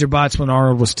ifs, ands, or buts when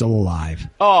Arnold was still alive.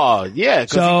 Oh, yeah,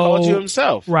 because he called you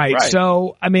himself. Right.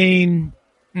 So, I mean,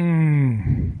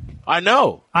 I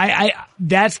know.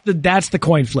 That's the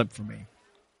coin flip for me.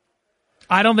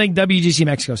 I don't think WGC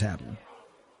Mexico's happening.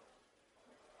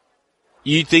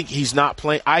 You think he's not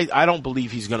playing? I don't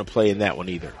believe he's going to play in that one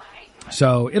either.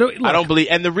 So I don't believe,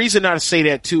 and the reason I say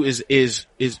that too is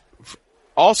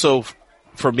also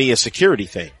for me a security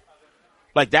thing.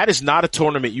 Like, that is not a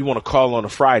tournament you want to call on a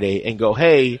Friday and go,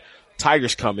 hey,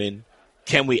 Tiger's coming.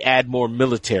 Can we add more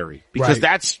military? Because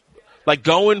that's like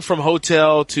going from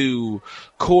hotel to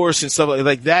course and stuff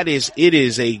like that. It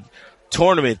is a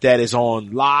tournament that is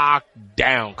on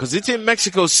lockdown because it's in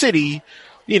Mexico City,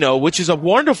 you know, which is a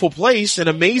wonderful place, an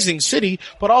amazing city,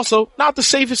 but also not the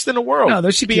safest in the world. No,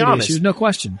 there's security issues, no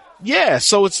question. Yeah,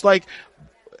 so it's like,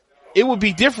 it would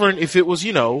be different if it was,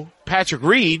 you know, Patrick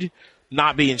Reed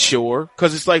not being sure,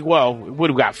 because it's like, well, what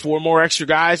do we got? 4 more extra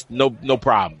guys? No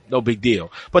problem. No big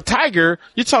deal. But Tiger,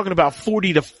 you're talking about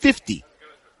 40 to 50.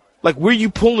 Like, where are you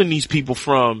pulling these people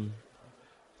from?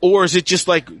 Or is it just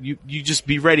like you just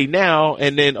be ready now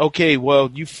and then, okay,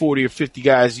 well, you 40 or 50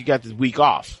 guys, you got this week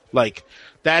off. Like,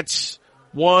 that's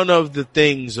one of the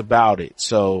things about it.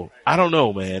 So I don't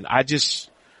know, man. I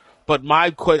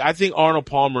think Arnold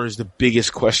Palmer is the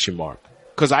biggest question mark.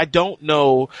 Cause I don't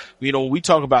know, you know, when we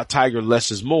talk about Tiger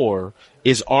less is more,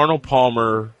 is Arnold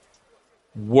Palmer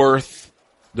worth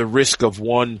the risk of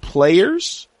one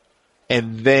Players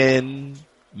and then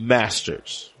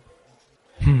Masters?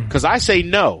 Because I say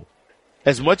no.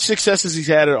 As much success as he's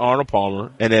had at Arnold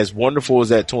Palmer and as wonderful as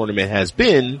that tournament has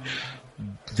been,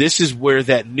 this is where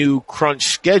that new crunch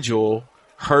schedule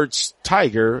hurts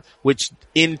Tiger, which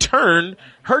in turn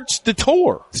hurts the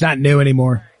tour. It's not new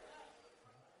anymore.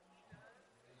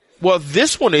 Well,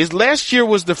 this one is. Last year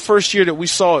was the first year that we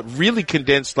saw it really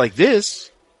condensed like this,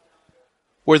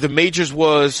 where the majors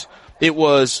was,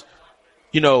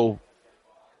 you know,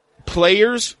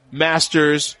 Players,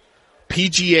 Masters,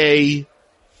 PGA,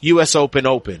 US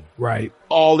Open. Right.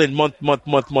 All in month.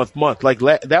 Like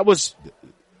that was,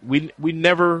 we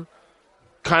never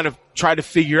kind of try to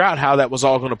figure out how that was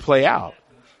all going to play out,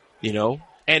 you know?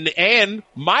 And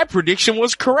my prediction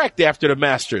was correct after the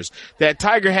Masters, that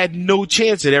Tiger had no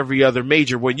chance at every other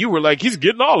major when you were like, he's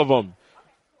getting all of them.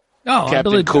 Oh,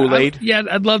 Captain Kool-Aid. Yeah,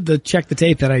 I'd love to check the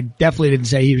tape that I definitely didn't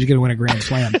say he was going to win a Grand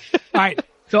Slam. All right.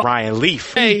 So Ryan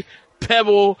Leaf. Hey,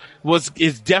 Pebble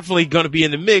is definitely going to be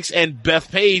in the mix, and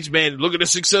Beth Page, man, look at the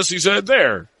success he's had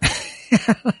there.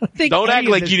 Don't act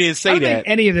like you didn't say that. I don't think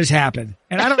any of this happened,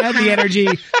 and I don't have the energy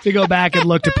to go back and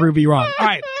look to prove you wrong. All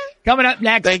right, coming up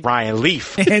next, Ryan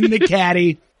Leaf and the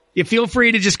Caddy. You feel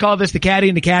free to just call this the Caddy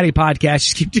and the Caddy podcast.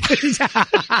 Just keep doing this.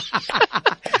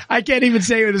 I can't even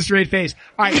say it with a straight face.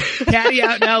 All right, Caddy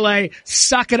out in L.A.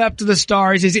 Suck it up to the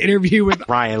stars. His interview with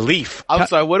Ryan Leaf. I'm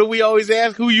sorry. What do we always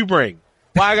ask? Who you bring?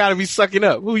 Why I gotta be sucking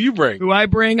up? Who you bring? Who I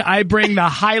bring? I bring the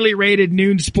highly rated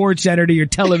noon sports center to your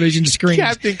television screen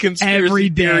Captain Conspiracy every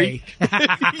day.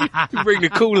 You bring the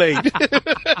Kool-Aid.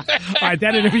 All right,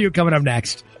 that interview coming up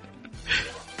next.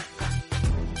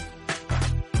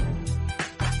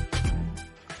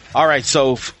 All right,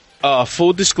 so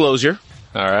full disclosure.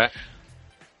 All right.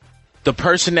 The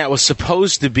person that was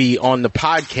supposed to be on the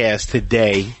podcast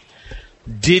today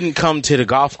didn't come to the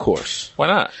golf course. Why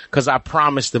not? Because I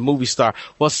promised the movie star.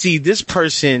 Well, see, this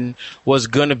person was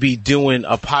going to be doing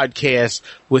a podcast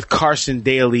with Carson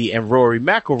Daly and Rory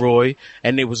McIlroy,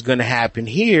 and it was going to happen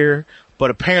here.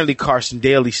 But apparently Carson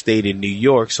Daly stayed in New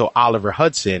York, so Oliver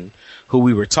Hudson, who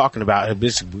we were talking about,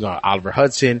 Oliver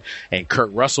Hudson and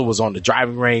Kurt Russell was on the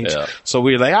driving range. Yeah. So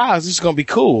we were like, this is going to be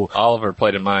cool. Oliver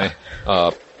played in my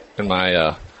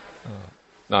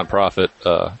nonprofit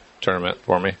tournament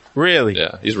for me. Really?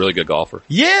 Yeah, he's a really good golfer.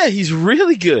 Yeah, he's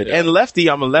really good. Yeah. And lefty,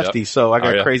 I'm a lefty, Yep. so I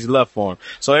got crazy love for him.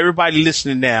 So everybody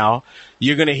listening now,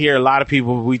 you're going to hear a lot of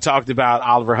people. We talked about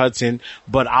Oliver Hudson,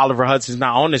 but Oliver Hudson's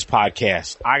not on this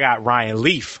podcast. I got Ryan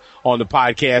Leaf on the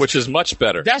podcast. Which is much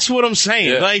better. That's what I'm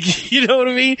saying. Yeah. Like, you know what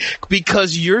I mean?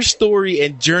 Because your story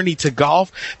and journey to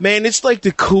golf, man, it's like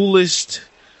the coolest.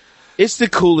 It's the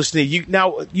coolest thing. You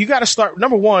got to start.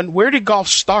 Number one, where did golf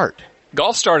start?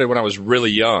 Golf started when I was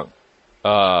really young.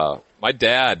 My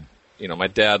dad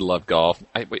loved golf.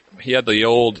 He had the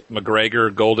old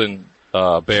McGregor golden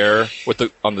bear with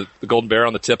the golden bear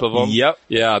on the tip of them. Yep.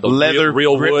 Yeah, the leather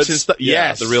real woods and stuff.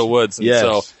 Yes. Yeah, the real woods. And yes.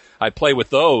 so I play with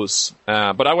those.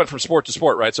 But I went from sport to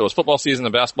sport, right? So it was football season,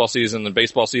 and basketball season, and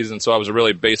baseball season. So I was a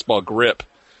really baseball grip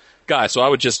guy. So I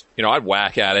would just, I'd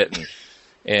whack at it,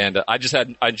 and I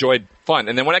enjoyed fun.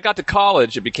 And then when I got to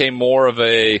college, it became more of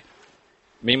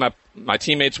my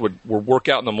teammates would work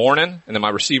out in the morning, and then my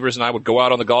receivers and I would go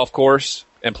out on the golf course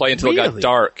and play until it got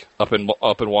dark up in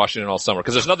Washington all summer.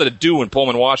 Because there's nothing to do in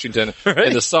Pullman, Washington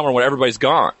in the summer when everybody's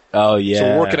gone. Oh, yeah. So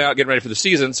we're working out, getting ready for the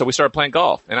season, so we started playing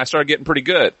golf. And I started getting pretty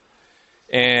good.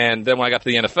 And then when I got to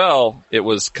the NFL, it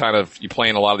was kind of, you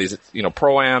playing a lot of these,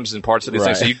 pro-ams and parts of these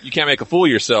things. So you can't make a fool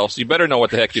of yourself, so you better know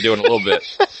what the heck you're doing a little bit.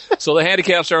 So the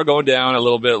handicaps started going down a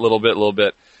little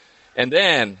bit. And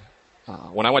then,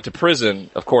 when I went to prison,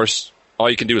 of course, all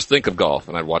you can do is think of golf.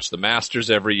 And I'd watch the Masters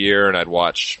every year, and I'd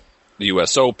watch the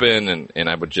U.S. Open, and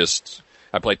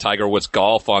I played Tiger Woods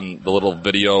golf on the little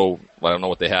video. I don't know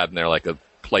what they had in there, like a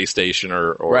PlayStation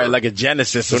or right, like a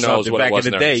Genesis or who knows something what back it was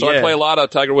in the there. day. So yeah. I play a lot of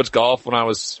Tiger Woods golf while I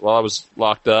was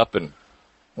locked up, and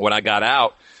when I got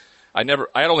out, I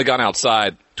had only gone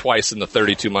outside twice in the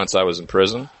 32 months I was in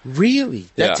prison. Really?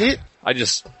 That's it? I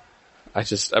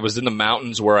was in the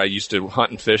mountains where I used to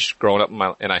hunt and fish growing up,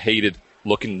 and I hated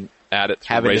looking at it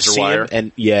through having razor to see wire. him,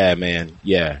 and yeah, man,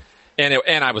 yeah.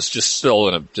 And I was just still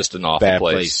in an awful Bad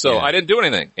place. So yeah. I didn't do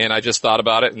anything, and I just thought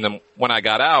about it. And then when I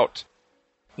got out,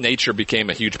 nature became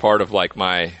a huge part of like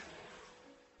my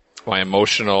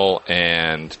emotional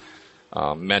and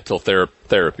mental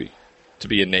therapy. To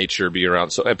be in nature, be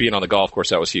around. So being on the golf course,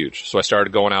 that was huge. So I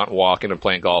started going out and walking and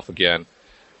playing golf again,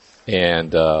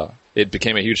 and it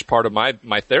became a huge part of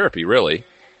my therapy, really,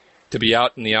 to be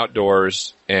out in the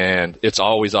outdoors. And it's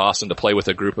always awesome to play with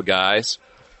a group of guys.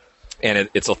 And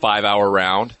it's a 5-hour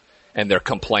round, and they're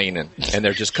complaining, and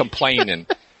they're just complaining.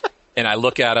 And I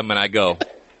look at them and I go,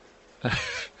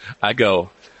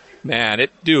 man,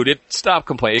 stop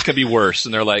complaining. It could be worse.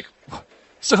 And they're like,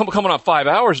 so I'm coming on 5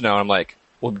 hours now. And I'm like,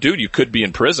 well, dude, you could be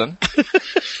in prison.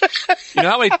 You know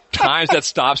how many times that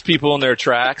stops people in their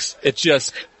tracks? It's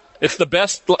the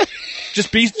best.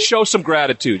 Just show some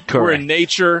gratitude. Correct. We're in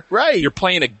nature. Right. You're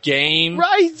playing a game.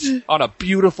 Right. On a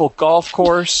beautiful golf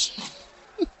course.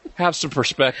 Have some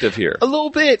perspective here. A little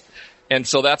bit. And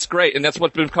so that's great. And that's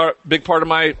what's been a big part of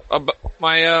my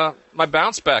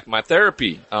bounce back, my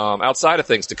therapy, outside of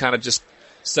things, to kind of just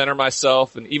center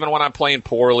myself. And even when I'm playing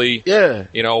poorly, yeah,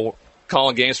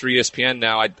 calling games for ESPN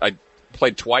now,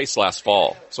 played twice last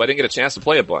fall, so I didn't get a chance to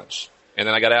play a bunch. And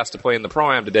then I got asked to play in the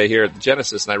Pro-Am today here at the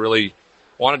Genesis, and I really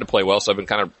wanted to play well, so I've been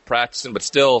kind of practicing, but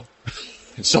still,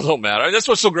 it still don't matter. I mean, that's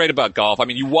what's so great about golf. I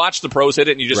mean, you watch the pros hit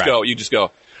it, and you just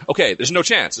go, okay, there's no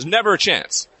chance. There's never a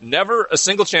chance. Never a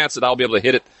single chance that I'll be able to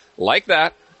hit it like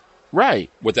that. Right.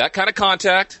 With that kind of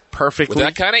contact. Perfectly. With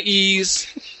that kind of ease.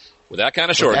 With that kind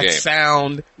of short with that game.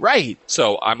 Sound. Right.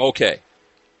 So I'm okay.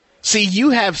 See, you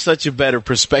have such a better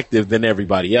perspective than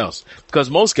everybody else.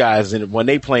 Because most guys, when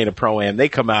they play in a Pro-Am, they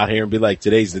come out here and be like,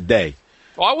 today's the day.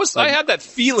 Well, I had that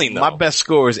feeling, though. My best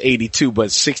score is 82, but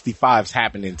 65's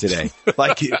happening today.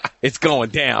 Like, it's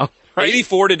going down. Right?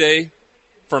 84 today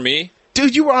for me.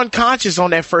 Dude, you were unconscious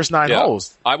on that first 9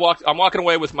 holes. I'm walking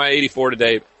away with my 84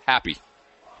 today happy.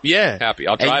 Yeah. Happy.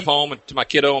 I'll drive home to my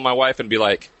kiddo and my wife and be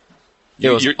like,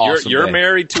 awesome you're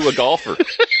married to a golfer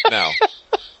now.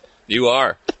 You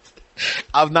are.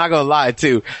 I'm not going to lie,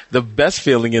 too. The best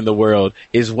feeling in the world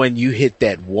is when you hit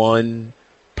that one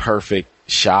perfect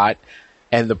shot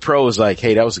and the pro is like,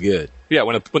 hey, that was good. Yeah,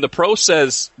 when the pro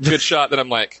says good shot, then I'm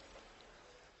like,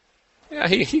 yeah,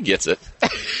 he gets it.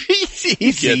 he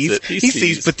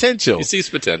sees potential. He sees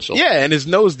potential. Yeah, and his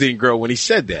nose didn't grow when he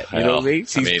said that. You know what I mean?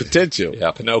 Sees potential. Yeah,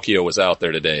 Pinocchio was out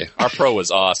there today. Our pro was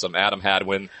awesome. Adam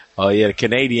Hadwin. Oh, yeah, the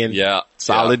Canadian. Yeah.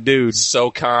 Solid dude. So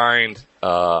kind.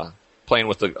 Playing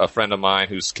with a friend of mine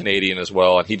who's Canadian as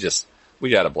well, and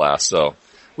we had a blast. So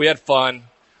we had fun.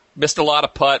 Missed a lot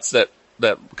of putts that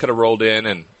could have rolled in,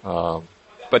 and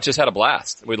but just had a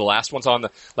blast. We were the last ones on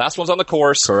the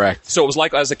course. Correct. So it was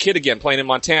like as a kid again playing in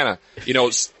Montana. You know,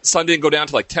 sun didn't go down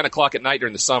to like 10 o'clock at night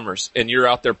during the summers, and you're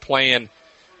out there playing.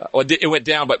 It went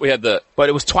down, but we had but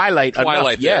it was twilight.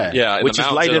 Twilight, enough, yeah, in which the is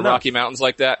mountains, light in the enough. Rocky Mountains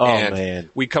like that. Oh, and man.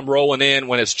 we come rolling in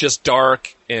when it's just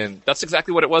dark, and that's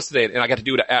exactly what it was today. And I got to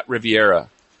do it at Riviera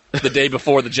the day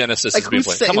before the Genesis is being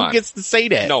played. Come on, who gets to say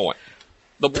that? No one.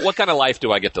 What kind of life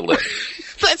do I get to live?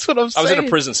 That's what I'm saying. I was in a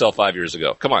prison cell 5 years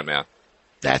ago. Come on, man.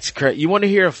 That's correct. You want to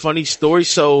hear a funny story?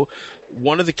 So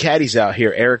one of the caddies out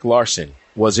here, Eric Larson,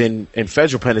 was in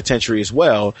federal penitentiary as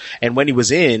well. And when he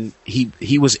was in,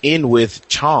 he was in with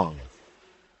Chong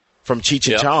from Cheech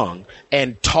and Chong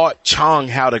and taught Chong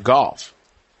how to golf.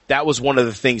 That was one of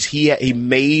the things he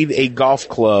made a golf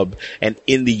club, and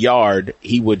in the yard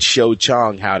he would show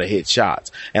Chong how to hit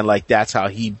shots. And like that's how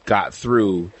he got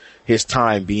through his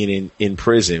time being in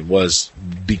prison, was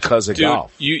because of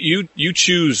golf. You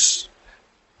choose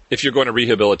if you're going to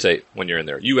rehabilitate when you're in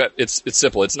there. It's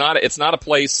simple. It's not a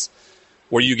place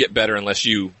where you get better unless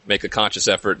you make a conscious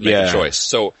effort and make a choice.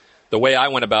 So the way I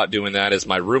went about doing that is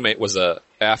my roommate was a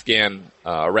Afghan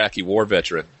Iraqi war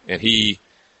veteran, and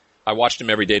I watched him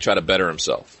every day try to better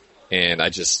himself. And I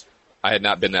had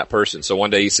not been that person. So one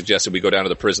day he suggested we go down to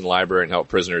the prison library and help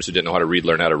prisoners who didn't know how to read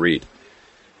learn how to read.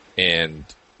 And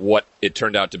what it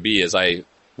turned out to be is I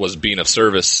was being of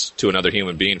service to another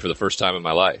human being for the first time in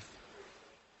my life.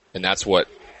 And that's what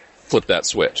flipped that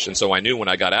switch. And so I knew when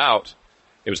I got out,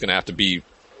 it was going to have to be,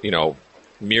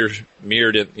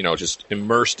 mirrored in, just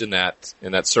immersed in that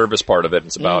service part of it. And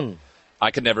it's about,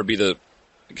 it could never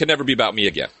be about me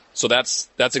again. So that's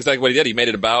exactly what he did. He made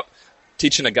it about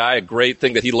teaching a guy a great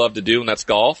thing that he loved to do, and that's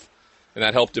golf. And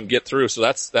that helped him get through. So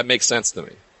that makes sense to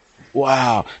me.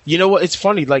 Wow. You know what? It's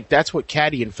funny. Like, that's what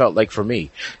caddying felt like for me.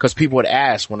 Because people would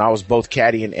ask when I was both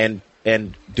caddying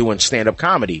and doing stand-up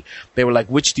comedy. They were like,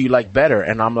 which do you like better?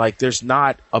 And I'm like, there's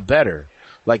not a better.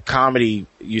 Like comedy,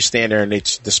 you stand there and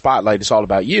it's the spotlight. It's all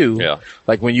about you. Yeah.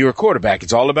 Like when you're a quarterback,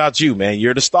 it's all about you, man.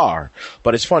 You're the star.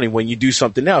 But it's funny when you do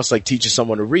something else, like teaching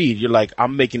someone to read, you're like,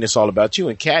 I'm making this all about you.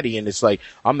 And caddying, it's like,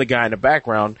 I'm the guy in the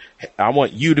background. I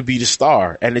want you to be the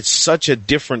star. And it's such a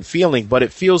different feeling, but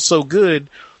it feels so good.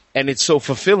 And it's so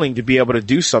fulfilling to be able to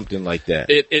do something like that.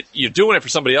 You're doing it for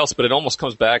somebody else, but it almost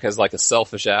comes back as like a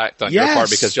selfish act on your part,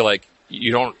 because you're like,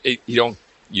 you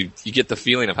get the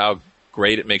feeling of how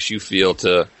great it makes you feel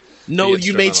to know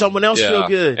you made someone else feel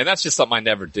good. And that's just something I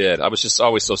never did. I was just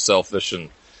always so selfish.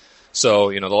 And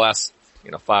so, the last,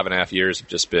 5.5 years have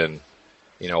just been,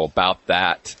 about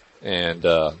that. And,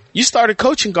 you started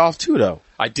coaching golf too, though.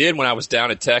 I did when I was down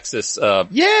in Texas. I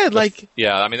mean,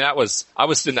 I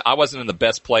wasn't in the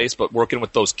best place, but working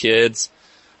with those kids,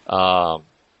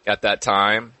 at that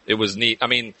time, it was neat. I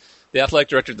mean, the athletic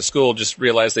director at the school just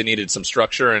realized they needed some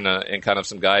structure and kind of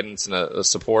some guidance and a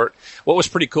support. What was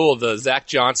pretty cool, the Zach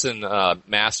Johnson,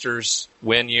 Masters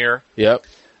win year. Yep.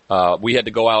 We had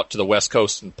to go out to the West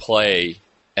Coast and play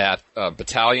at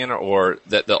Battalion, or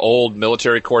the old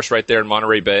military course right there in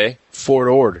Monterey Bay. Fort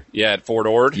Ord. Yeah, at Fort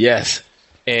Ord. Yes.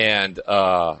 And we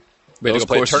had to go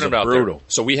play a tournament out there.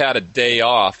 So we had a day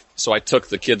off, so I took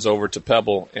the kids over to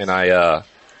Pebble, and I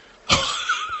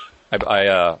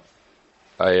I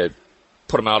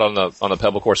put them out on the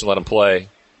Pebble course and let them play.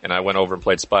 And I went over and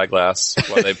played Spyglass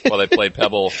while they played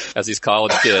Pebble as these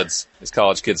college kids. These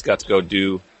college kids got to go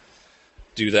do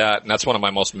that. And that's one of my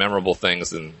most memorable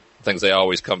things and things they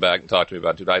always come back and talk to me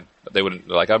about. Dude, I would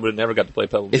have never got to play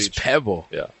Pebble Beach. It's Pebble.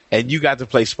 Yeah. And you got to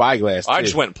play Spyglass too. I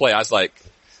just went and played. I was like,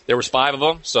 there was 5 of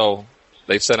them, so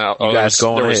they sent out. You guys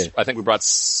going ahead. I think we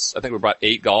brought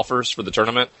 8 golfers for the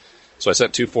tournament. So I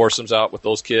sent 2 foursomes out with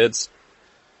those kids.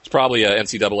 It's probably an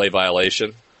NCAA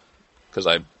violation because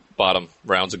I bought them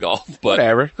rounds of golf, but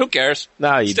whatever. Who cares?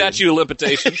 No, you Statute of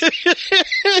limitations.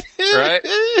 Right?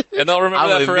 And they'll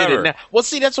remember that forever. Well,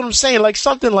 see, that's what I'm saying. Like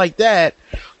something like that,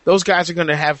 those guys are going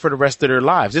to have for the rest of their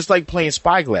lives. It's like playing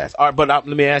Spyglass. All right, but let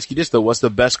me ask you this though. What's the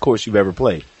best course you've ever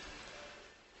played?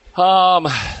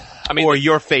 I mean, or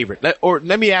your favorite. Or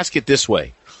let me ask it this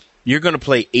way. You're going to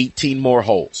play 18 more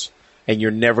holes and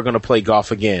you're never going to play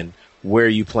golf again. Where are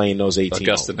you playing those 18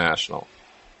 Augusta holes? National.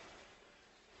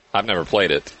 I've never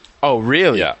played it. Oh,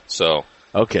 really? Yeah. So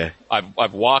okay.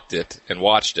 I've walked it and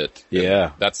watched it.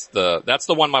 Yeah. And that's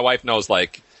the one my wife knows,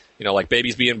 like, you know, like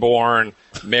babies being born,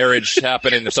 marriage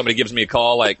happening. If somebody gives me a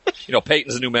call, like, you know,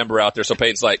 Peyton's a new member out there. So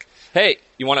Peyton's like, hey,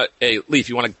 Leaf,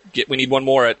 we need one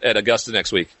more at Augusta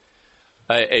next week.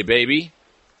 Hey, baby.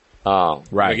 Right.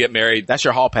 We're going to get married. That's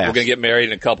your hall pass. We're going to get married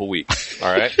in a couple weeks.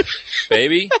 All right.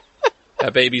 Baby.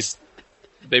 That baby's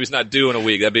not due in a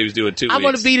week. That baby's due in 2 weeks. I'm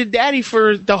going to be the daddy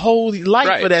for the whole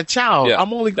life of that child. Yeah.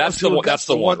 I'm only going That's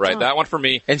the one, right? That one for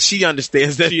me. And she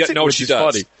understands that. She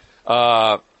does.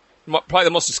 Funny. Probably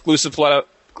the most exclusive club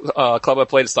I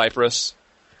played is Cypress.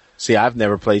 See, I've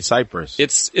never played Cypress.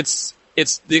 It's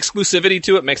the exclusivity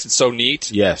to it makes it so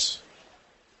neat. Yes.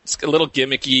 It's a little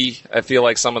gimmicky. I feel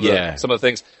like some of the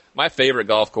things. My favorite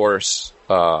golf course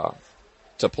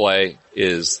to play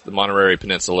is the Monterey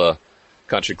Peninsula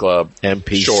Country Club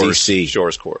MPCC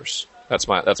Shores course. That's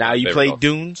my now you played golf.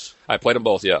 Dunes? I played them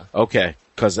both, yeah. Okay.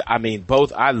 Cause I mean,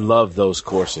 both, I love those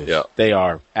courses. Yeah. They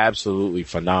are absolutely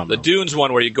phenomenal. The Dunes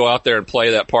one where you go out there and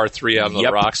play that par 3 on the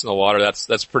rocks in the water,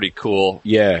 that's pretty cool.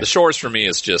 Yeah. The Shores for me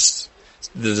is just,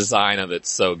 the design of it's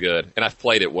so good. And I've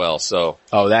played it well, so.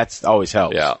 Oh, that's always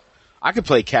helps. Yeah. I could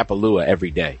play Kapalua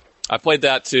every day. I played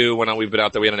that too when we've been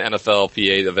out there. We had an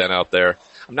NFLPA event out there.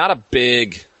 I'm not a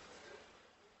big,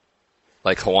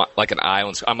 like an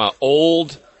island. I'm an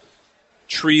old,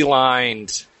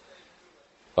 tree-lined,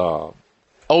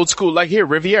 old school, like here,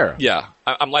 Riviera. Yeah,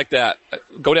 I'm like that.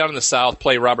 Go down in the south,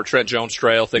 play Robert Trent Jones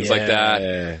Trail, things like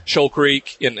that. Shoal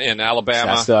Creek in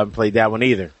Alabama. I still haven't played that one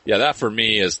either. Yeah, that for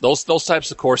me is those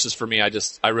types of courses for me.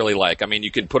 I really like. I mean,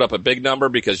 you can put up a big number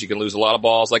because you can lose a lot of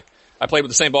balls. Like I played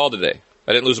with the same ball today.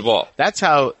 I didn't lose a ball. That's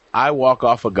how I walk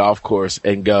off a golf course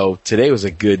and go, today was a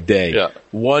good day. Yeah.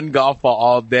 One golf ball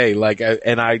all day.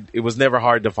 It was never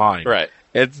hard to find. Right.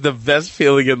 It's the best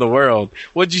feeling in the world.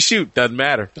 What'd you shoot? Doesn't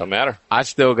matter. Don't matter. I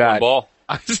still got ball.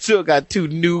 I still got 2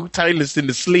 new Titleist in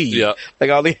the sleeve. Yeah.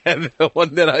 Like I only had the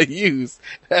one that I used.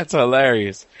 That's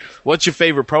hilarious. What's your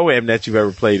favorite Pro-Am that you've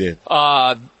ever played in?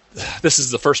 This is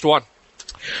the first one.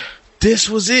 This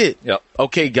was it. Yep.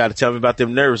 Okay, got to tell me about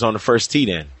them nerves on the first tee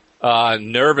then.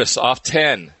 Nervous off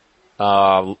 10.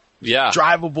 Yeah.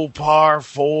 Drivable par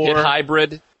 4. Hit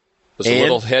hybrid. Was a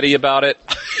little heady about it.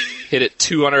 Hit it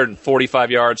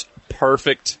 245 yards.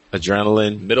 Perfect.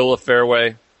 Adrenaline. Middle of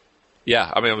fairway. Yeah.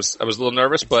 I mean, I was a little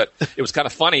nervous, but it was kind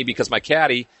of funny because my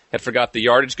caddy had forgot the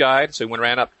yardage guide. So he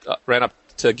ran up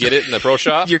to get it in the pro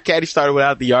shop. Your caddy started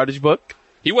without the yardage book?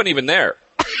 He wasn't even there.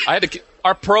 I had to,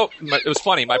 it was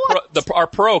funny. Our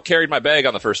pro carried my bag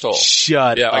on the first hole.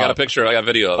 Shut up. Yeah, I got a picture. I got a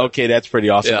video of it. Okay, that's pretty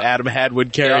awesome. Yeah. Adam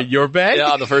Hadwood carried your bag?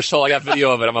 Yeah, on the first hole. I got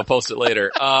video of it. I'm going to post it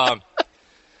later.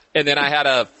 And then I had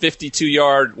a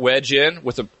 52-yard wedge in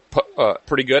with a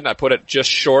pretty good, and I put it just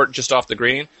short, just off the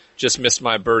green. Just missed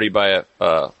my birdie by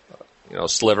a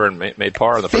sliver and made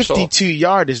par on the first hole.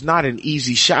 52-yard is not an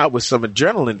easy shot with some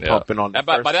adrenaline pumping on the and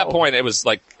first by that hole. point, it was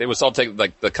all taken,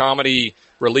 like the comedy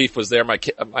relief was there. My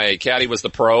caddy was the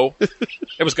pro.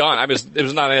 It was gone. It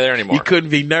was not there anymore. You couldn't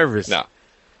be nervous. No.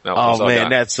 Oh man,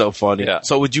 that's so funny. Yeah.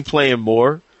 So would you play in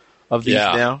more of these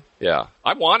now? Yeah.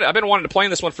 I've been wanting to play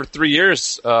in this one for 3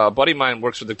 years. A buddy of mine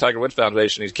works for the Tiger Woods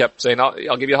Foundation. He's kept saying,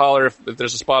 I'll give you a holler if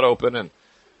there's a spot open, and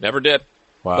never did.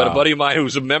 Wow. But a buddy of mine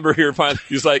who's a member here,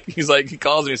 he's like, he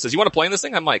calls me and says, you want to play in this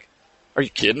thing? I'm like, are you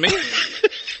kidding me?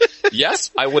 Yes,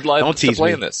 I would like to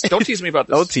play in this. Don't tease me about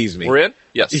this. Don't tease me. We're in?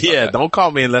 Yes. Yeah, okay. Don't call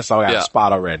me unless I got a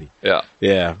spot already. Yeah.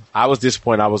 Yeah. I was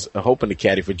disappointed. I was hoping to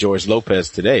caddy for George Lopez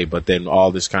today, but then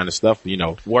all this kind of stuff,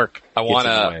 work.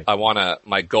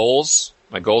 My goals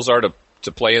are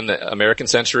to play in the American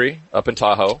Century up in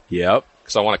Tahoe. Yep.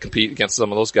 Because I want to compete against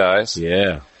some of those guys.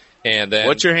 Yeah. And then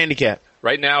what's your handicap?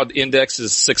 Right now, the index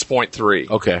is 6.3.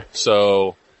 Okay.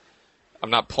 So I'm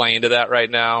not playing to that right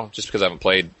now just because I haven't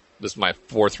played. This is my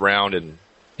 4th round in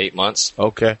 8 months.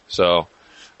 Okay. So,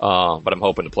 but I'm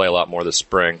hoping to play a lot more this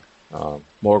spring.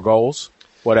 More goals?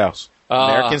 What else?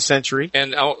 American Century.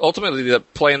 And ultimately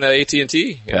playing the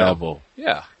AT&T. Pebble.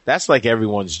 Yeah. That's like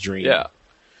everyone's dream. Yeah.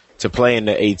 To play in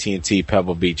the AT&T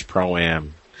Pebble Beach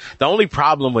Pro-Am. The only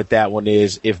problem with that one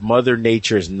is if Mother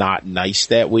Nature is not nice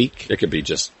that week. It could be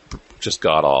just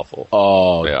god awful.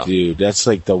 Oh, yeah. Dude, that's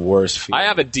like the worst feeling. I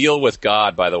have a deal with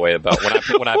God, by the way, about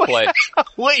when I play.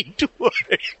 Wait.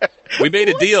 We made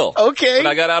a deal. Okay. When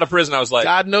I got out of prison, I was like,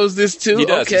 God knows this too. He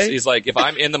does. Okay. He's like, if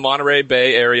I'm in the Monterey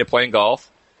Bay area playing golf,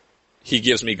 he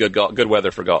gives me good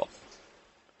weather for golf.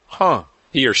 Huh.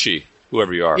 He or she,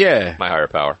 whoever you are. Yeah. My higher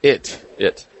power. It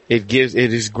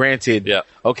is granted. Yeah.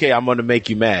 Okay, I'm going to make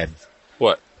you mad.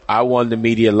 What? I won the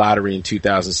media lottery in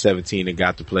 2017 and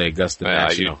got to play Augusta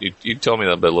National. You told me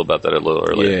a little about that a little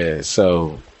earlier. Yeah,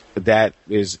 so that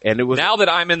is, and it was. Now that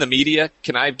I'm in the media,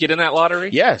 can I get in that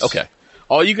lottery? Yes. Okay.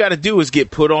 All you got to do is get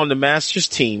put on the Masters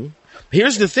team.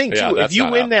 Here's the thing, too. If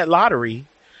you win that lottery,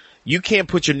 you can't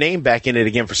put your name back in it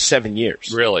again for 7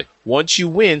 years. Really? Once you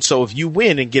win, so if you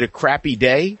win and get a crappy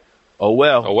day, oh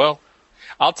well.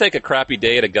 I'll take a crappy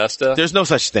day at Augusta. There's no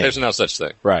such thing. There's no such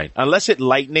thing. Right. Unless it's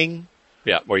lightning.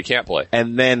 Yeah, where you can't play.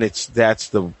 And then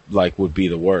would be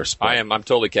the worst. But. I'm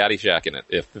totally caddyshagging it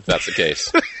if that's the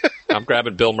case. I'm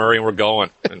grabbing Bill Murray and we're going.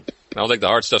 And I don't think the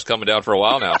hard stuff's coming down for a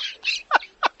while now.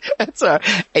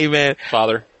 Hey man.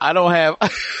 Father. I don't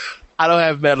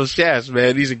have metal shafts,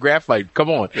 man. These are graphite.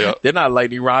 Come on. Yeah. They're not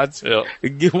lightning rods. Yeah.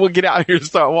 We'll get out here and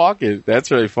start walking.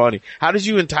 That's really funny. How did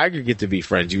you and Tiger get to be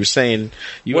friends? You were saying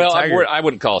and Tiger. I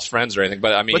wouldn't call us friends or anything,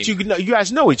 but I mean. But you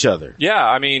guys know each other. Yeah,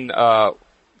 I mean,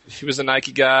 he was a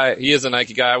Nike guy. He is a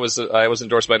Nike guy. I was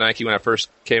endorsed by Nike when I first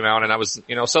came out, and I was,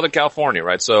 Southern California,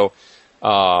 right? So,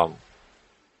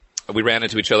 we ran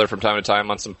into each other from time to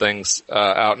time on some things,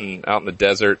 out in the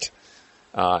desert.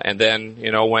 And then,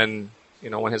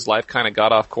 when his life kind of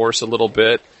got off course a little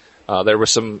bit, there were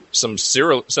some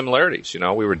similarities.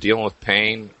 We were dealing with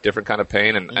pain, different kind of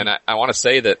pain. And I want to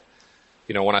say that,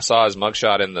 when I saw his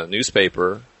mugshot in the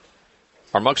newspaper,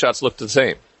 our mugshots looked the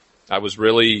same. I was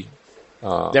really,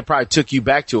 that probably took you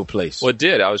back to a place. Well, it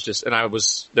did.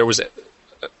 There was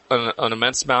an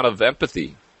immense amount of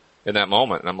empathy in that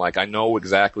moment. And I'm like, I know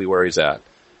exactly where he's at.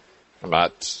 I'm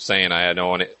not saying I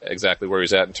know exactly where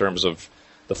he's at in terms of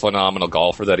the phenomenal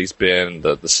golfer that he's been,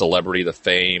 the celebrity, the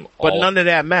fame. But none of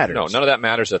that matters. No, none of that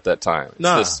matters at that time.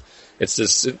 It's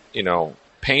this,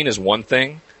 pain is one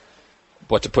thing,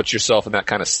 but to put yourself in that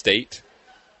kind of state,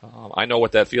 I know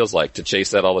what that feels like to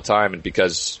chase that all the time. And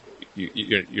because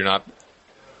you're not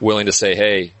willing to say,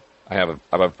 hey, I have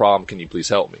a problem. Can you please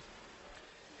help me?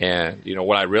 And,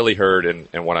 what I really heard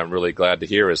and what I'm really glad to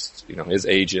hear is, his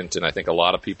agent and I think a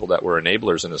lot of people that were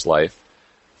enablers in his life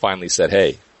finally said,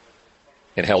 hey,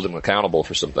 and held him accountable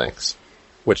for some things,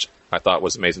 which I thought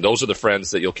was amazing. Those are the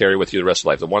friends that you'll carry with you the rest of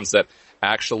life. The ones that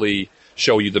actually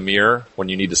show you the mirror when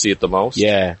you need to see it the most.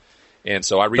 Yeah. And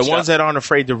so I reached out. The ones that aren't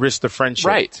afraid to risk the friendship.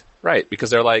 Right. Because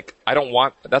they're like,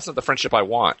 that's not the friendship I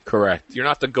want. Correct. You're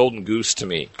not the golden goose to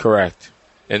me. Correct.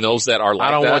 And those that are like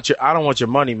I don't want your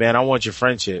money, man. I want your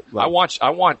friendship. Like, I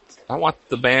want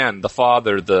the man, the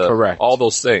father, correct. All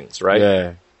those things, right?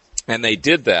 Yeah. And they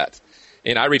did that.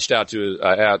 And I reached out to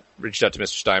Mr.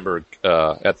 Steinberg,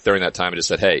 during that time and just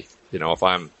said, hey, if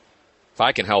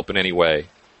I can help in any way,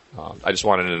 I just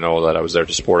wanted to know that I was there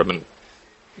to support him. And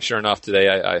sure enough,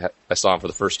 today I saw him for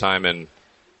the first time in,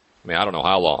 I don't know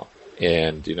how long,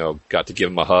 and, got to give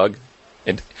him a hug.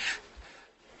 And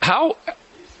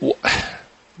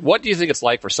what do you think it's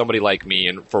like for somebody like me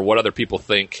and for what other people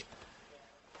think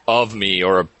of me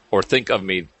or think of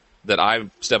me that I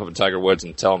step up to Tiger Woods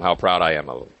and tell him how proud I am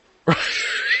of him?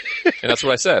 And that's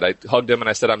what I said. I hugged him and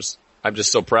I said, I'm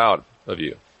just so proud of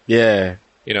you. Yeah.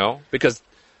 Because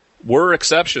we're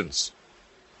exceptions.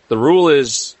 The rule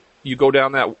is you go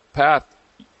down that path,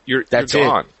 you're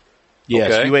gone.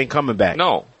 Yes, okay? You ain't coming back.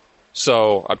 No.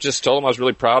 So I just told him I was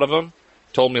really proud of him.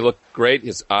 Told him he looked great.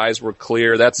 His eyes were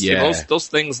clear. That's those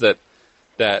things that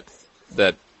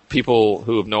people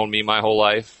who have known me my whole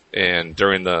life and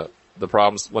during the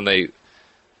problems, when they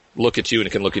look at you and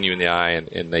can look in you in the eye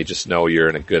and they just know you're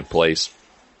in a good place.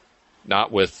 Not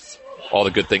with all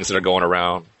the good things that are going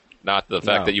around. Not the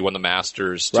fact that you won the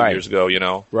Masters 2 years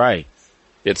ago, Right.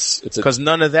 It's because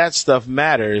none of that stuff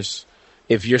matters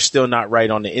if you're still not right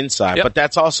on the inside. Yep. But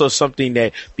that's also something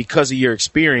that, because of your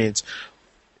experience,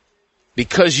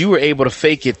 because you were able to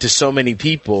fake it to so many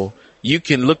people, you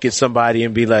can look at somebody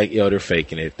and be like, yo, they're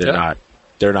faking it. They're not.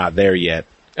 they're not there yet.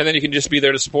 And then you can just be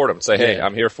there to support them. Say, hey,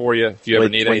 I'm here for you if you ever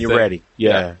need anything. When you're ready.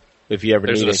 Yeah. If you ever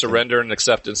need anything. There's a surrender and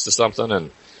acceptance to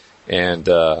something. And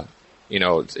you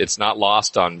know, it's not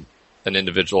lost on an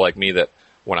individual like me that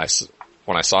when I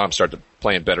saw him start to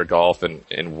playing better golf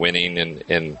and winning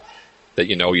and that,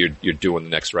 you know, you're doing the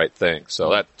next right thing.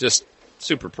 So that just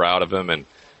super proud of him. And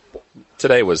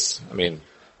today was, I mean,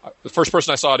 the first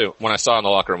person I saw when I saw in the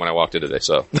locker room when I walked in today.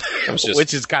 So it was just,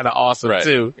 which is kind of awesome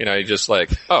too. You know, you just like,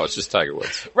 oh, it's just Tiger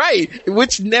Woods. Right.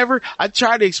 Which never, I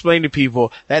try to explain to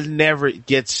people that never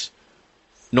gets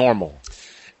normal.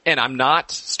 And I'm not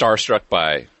starstruck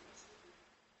by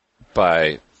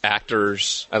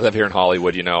actors. I live here in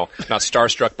Hollywood, you know, not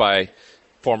starstruck by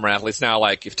former athletes. Now,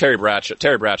 like, if Terry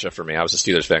Bradshaw for me, I was a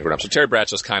Steelers fan growing up, so Terry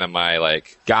Bradshaw's kind of my,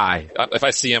 like, guy. If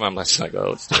I see him, I'm like,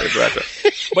 oh, it's Terry Bradshaw.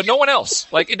 But no one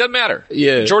else. Like, it doesn't matter.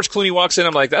 Yeah. George Clooney walks in,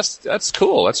 I'm like, that's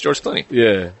cool. That's George Clooney.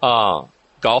 Yeah.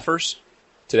 Golfers.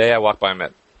 Today I walked by, I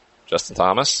met Justin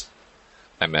Thomas.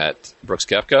 I met Brooks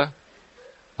Koepka.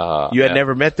 You had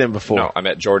never met them before? No, I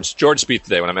met George Spieth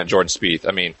today when I met Jordan Spieth.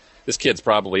 I mean, this kid's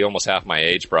probably almost half my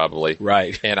age, probably.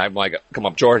 Right. And I'm like, come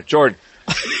up, George. And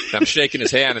I'm shaking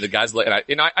his hand, and the guy's like,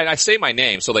 and I say my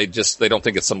name, so they don't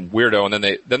think it's some weirdo, and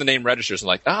then the name registers, and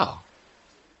like, oh,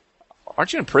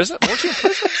 aren't you in prison? Weren't you in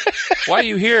prison? Why are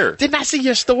you here? Didn't I see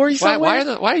your story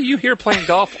somewhere? Why are you here playing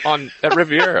golf at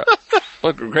Riviera?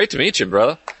 Well, great to meet you,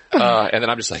 brother. And then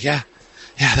I'm just like, yeah,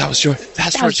 that was George.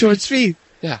 That's George Spieth.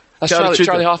 Yeah, that's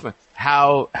Charlie Hoffman.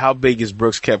 How big is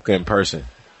Brooks Koepka in person?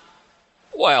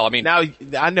 Well, I mean, now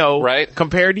I know, right?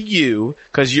 Compared to you,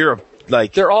 because you're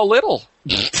like, they're all little.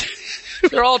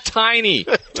 They're all tiny.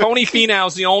 Tony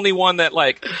Finau's the only one that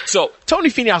so Tony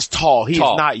Finau's tall. He's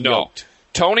not yoked.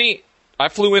 Tony, I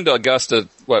flew into Augusta,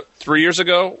 3 years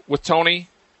ago with Tony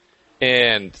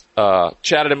and,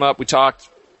 chatted him up. We talked.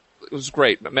 It was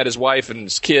great. Met his wife and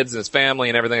his kids and his family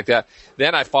and everything like that.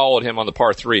 Then I followed him on the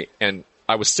par 3 and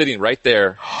I was sitting right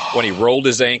there when he rolled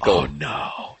his ankle. Oh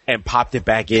no. And popped it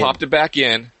back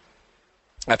in.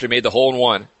 After he made the hole in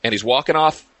one, and he's walking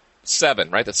off 7,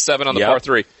 right? That's 7 on the par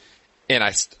 3. And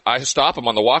I stop him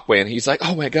on the walkway, and he's like,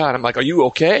 oh my God. I'm like, are you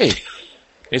okay?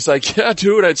 He's like, yeah,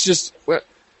 dude, it's just,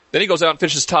 then he goes out and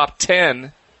finishes top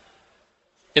 10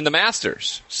 in the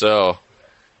Masters. So,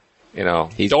 you know,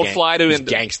 don't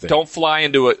fly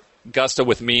into Augusta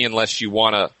with me unless you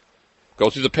want to go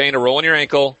through the pain of rolling your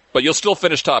ankle, but you'll still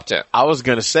finish top 10. I was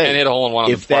going to say, and hit a hole in one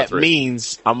on if the par that 3.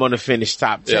 means I'm going to finish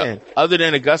top 10. Yeah. Other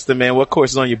than Augusta, man, what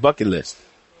course is on your bucket list?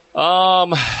 I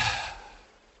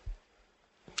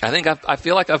think I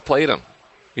feel like I've played them.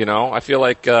 You know, I feel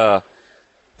like if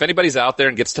anybody's out there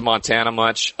and gets to Montana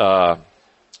much,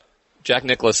 Jack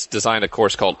Nicklaus designed a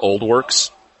course called Old Works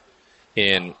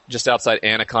in just outside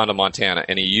Anaconda, Montana,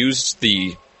 and he used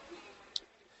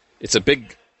it's a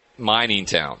big mining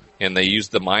town, and they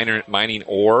used the mining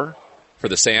ore for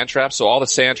the sand traps, so all the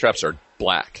sand traps are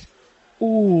black.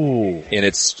 Ooh. And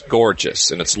it's gorgeous,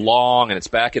 and it's long, and it's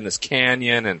back in this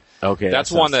canyon, and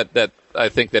that's one that I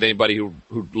think that anybody who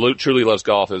truly loves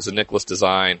golf, is a Nicklaus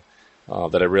design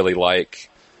that I really like.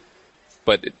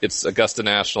 But it's Augusta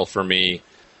National for me.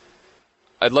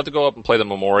 I'd love to go up and play the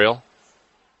Memorial.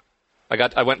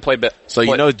 I went and played. So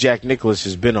you know Jack Nicklaus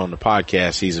has been on the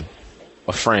podcast. He's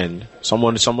a friend,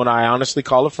 someone I honestly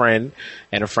call a friend,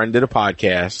 and a friend of the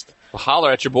podcast. Well,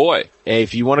 holler at your boy. Hey,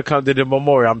 if you want to come to the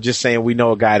Memorial, I'm just saying we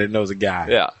know a guy that knows a guy.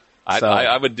 Yeah,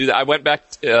 I would do that. I went back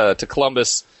to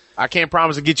Columbus. I can't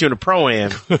promise to get you in a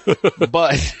Pro-Am,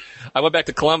 but I went back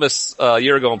to Columbus a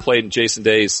year ago and played in Jason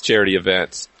Day's charity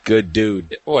event. Good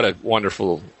dude. What a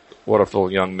wonderful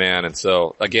young man. And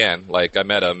so, again, I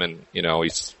met him, and, you know,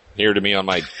 he's here to me on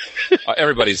my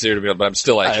everybody's here to me, but I'm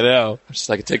still like, I know. I'm just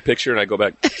like, I take a picture and I go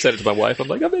back, send it to my wife. I'm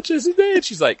like, I met Jason Day. And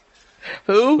she's like,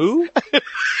 Who?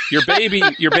 Your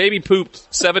baby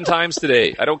pooped 7 times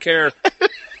today. I don't care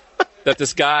that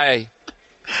this guy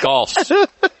golfs.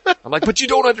 I'm like, but you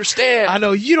don't understand. I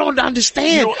know, you don't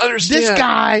understand. You don't understand. This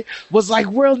guy was like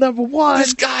world number 1.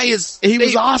 This guy he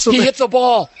was awesome. He hits a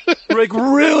ball like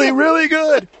really, really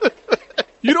good.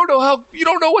 You don't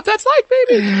know what that's like,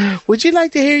 baby. Would you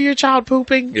like to hear your child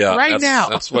pooping now?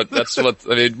 That's what, I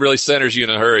mean, it really centers you in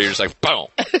a hurry. You're just like, boom.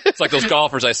 It's like those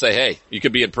golfers I say, hey, you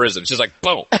could be in prison. It's just like,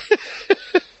 boom.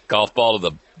 Golf ball to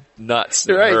the nuts.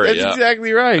 Right. Hurry, that's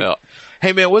exactly right. Yeah.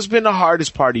 Hey man, what's been the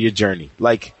hardest part of your journey?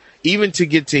 Like, even to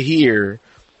get to here,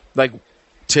 like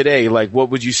today, like what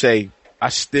would you say?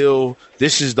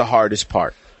 This is the hardest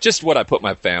part. Just what I put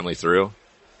my family through.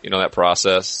 You know, that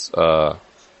process. I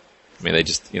mean, they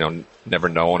just, you know, never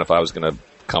known if I was going to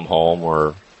come home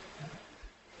or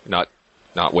not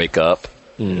wake up.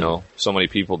 You know, so many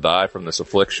people die from this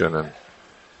affliction, and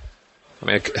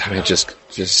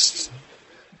just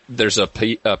there's a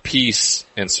peace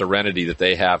and serenity that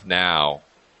they have now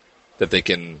that they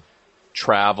can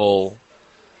travel,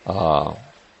 and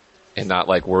not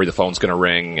like worry the phone's going to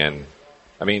ring. And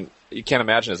I mean, you can't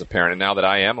imagine as a parent. And now that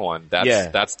I am one,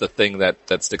 that's the thing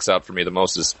that sticks out for me the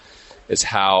most is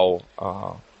how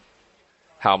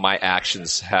my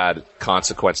actions had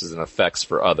consequences and effects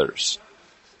for others.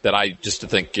 That I just to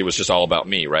think it was just all about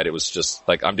me, right? It was just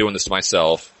like, I'm doing this to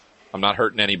myself. I'm not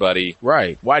hurting anybody.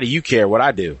 Right. Why do you care what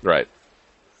I do? Right.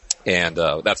 And,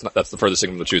 that's the furthest thing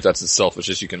from the truth. That's as selfish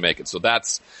as you can make it. So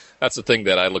that's the thing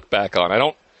that I look back on. I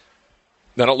don't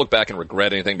look back and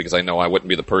regret anything because I know I wouldn't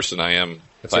be the person I am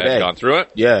if I hadn't gone through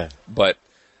it. Yeah. But,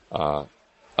 I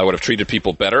would have treated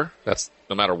people better. That's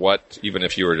no matter what, even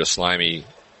if you were just slimy,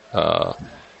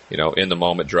 in the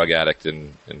moment drug addict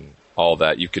and all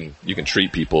that, you can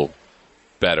treat people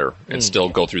better and still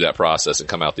go through that process and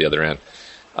come out the other end.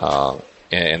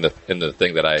 And the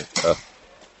thing that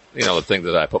the thing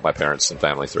that I put my parents and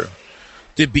family through.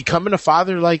 Did becoming a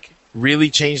father really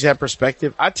change that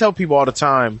perspective? I tell people all the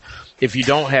time, if you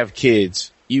don't have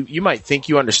kids, you might think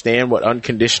you understand what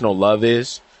unconditional love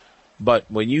is, but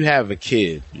when you have a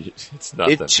kid,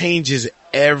 it changes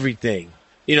everything.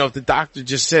 If the doctor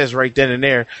just says right then and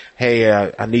there, hey,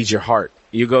 I need your heart.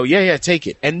 You go, yeah, take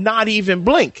it. And not even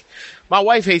blink. My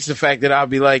wife hates the fact that I'll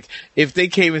be like, if they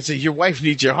came and said, your wife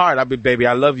needs your heart, I'll be, baby,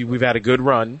 I love you. We've had a good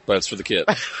run. But it's for the kid.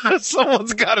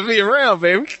 Someone's got to be around,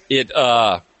 baby.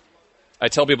 I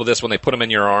tell people this when they put them in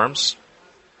your arms.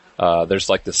 There's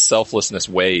like this selflessness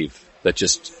wave that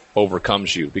just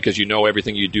overcomes you because you know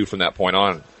everything you do from that point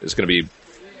on is going to be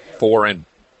for and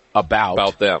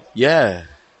about them. Yeah.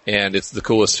 And it's the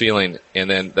coolest feeling. And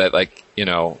then that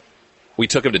we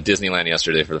took him to Disneyland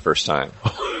yesterday for the first time.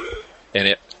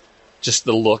 And just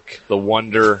the look, the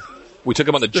wonder. We took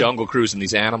him on the Jungle Cruise and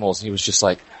these animals, and he was just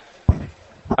like,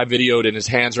 I videoed and his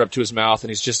hands are up to his mouth and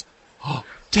he's just, oh,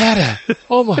 Dada,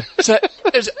 oh my,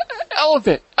 there's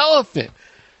elephant.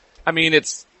 I mean,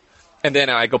 and then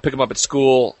I go pick him up at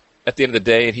school at the end of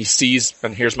the day and he sees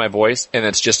and hears my voice and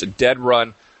it's just a dead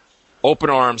run, open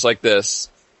arms like this.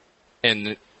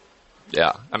 And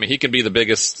yeah, I mean, he can be the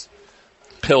biggest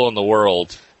pill in the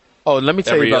world. Oh, let me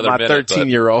tell you about my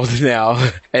 13-year-old now.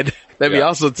 And let me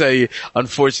also tell you,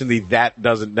 unfortunately, that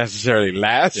doesn't necessarily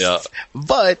last. Yeah.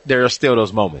 But there are still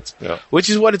those moments. Yeah. Which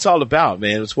is what it's all about,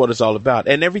 man. It's what it's all about.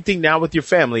 And everything now with your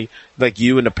family, like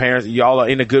you and the parents, y'all are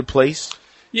in a good place?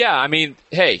 Yeah, I mean,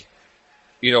 hey,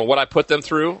 what I put them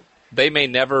through, they may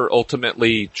never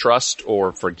ultimately trust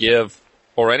or forgive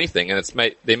or anything. And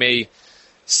they may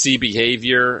see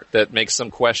behavior that makes them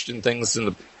question things in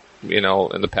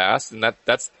the past, and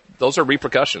those are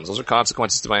repercussions. Those are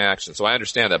consequences to my actions. So I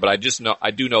understand that, but I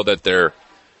do know that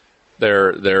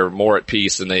they're more at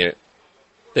peace, and they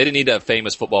didn't need a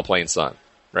famous football playing son,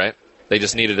 right? They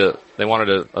just they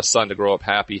wanted a son to grow up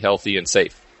happy, healthy, and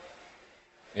safe.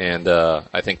 And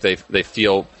I think they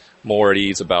feel more at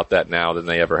ease about that now than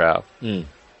they ever have. Mm.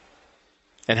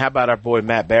 And how about our boy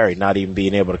Matt Barry not even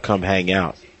being able to come hang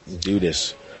out and do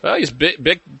this? Well, he's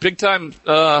big time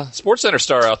Sports Center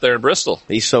star out there in Bristol.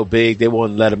 He's so big they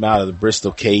won't let him out of the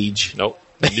Bristol cage. Nope.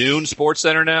 Noon Sports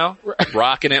Center now,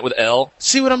 rocking it with L.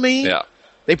 See what I mean? Yeah.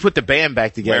 They put the band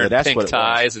back together. Wearing That's pink what it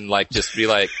ties was. And just be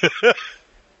like,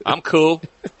 I'm cool.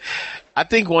 I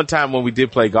think one time when we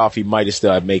did play golf, he might have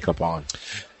still had makeup on.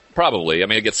 Probably. I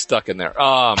mean, it gets stuck in there.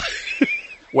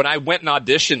 When I went and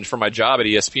auditioned for my job at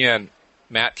ESPN,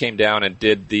 Matt came down and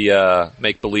did the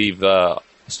make-believe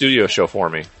studio show for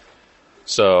me.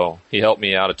 So he helped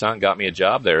me out a ton, got me a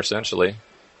job there essentially.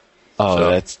 Oh,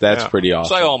 so, that's pretty awesome.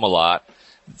 So I owe him a lot.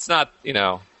 It's not,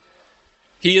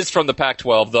 he is from the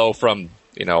Pac-12 though, from,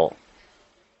 the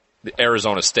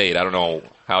Arizona State. I don't know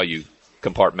how you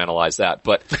compartmentalize that,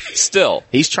 but still.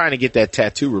 He's trying to get that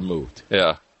tattoo removed.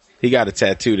 Yeah. He got a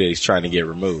tattoo that he's trying to get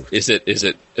removed. Is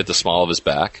it at the small of his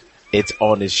back? It's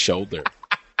on his shoulder.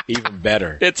 Even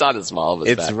better. It's on the small of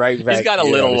his back. It's right back. He's got a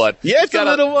little one. Yeah, it's a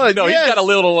little one. No, yes. He's got a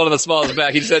little one on the small of his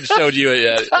back. He just hasn't showed you it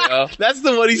yet. That's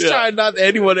the one he's trying not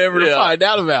anyone ever to find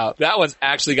out about. That one's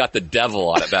actually got the devil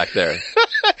on it back there.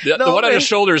 The one on his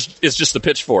shoulders is just the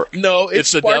pitchfork. No,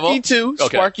 it's the Sparky devil? too.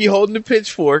 Okay. Sparky holding the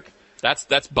pitchfork.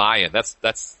 That's buy-in.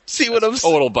 That's see what I'm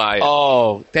saying? Total buy-in.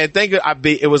 Oh,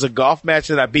 it was a golf match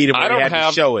that I beat him. I had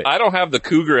to show it. I don't have the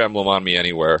cougar emblem on me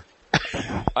anywhere.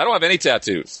 I don't have any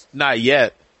tattoos. Not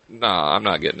yet. No, I'm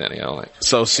not getting any.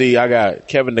 So see, I got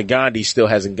Kevin Nagandi still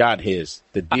hasn't got his.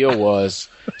 The deal was,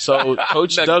 so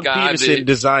Coach Doug Peterson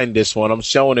designed this one. I'm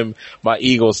showing him my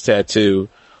Eagles tattoo.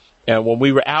 And when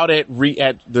we were out at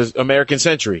the American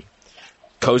Century,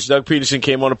 Coach Doug Peterson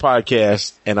came on the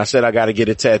podcast, and I said I got to get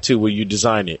a tattoo. Will you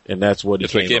design it? And that's what he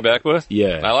came back with.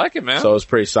 Yeah, I like it, man. So it's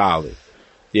pretty solid.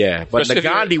 Yeah, but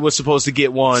Nagandi was supposed to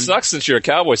get one. Sucks since you're a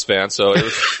Cowboys fan, so it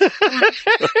was.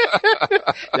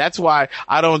 That's why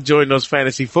I don't join those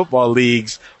fantasy football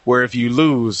leagues where if you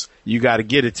lose, you got to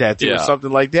get a tattoo or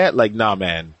something like that. Like, nah,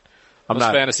 man. Most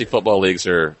fantasy football leagues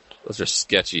are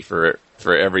sketchy for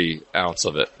every ounce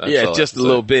of it. That's just a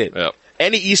little bit. Yep.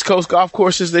 Any East Coast golf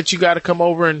courses that you got to come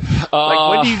over and like?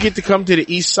 When do you get to come to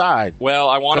the East Side? Well,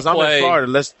 I want to play. I'm in Florida.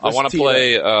 Let's I want to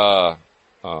play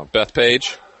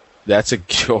Bethpage. That's a.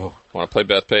 I want to play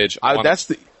Bethpage. I'm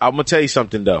gonna tell you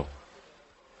something though.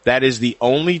 That is the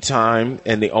only time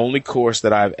and the only course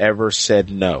that I've ever said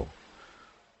no.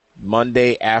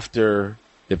 Monday after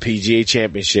the PGA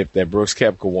Championship that Brooks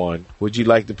Koepka won, would you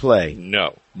like to play?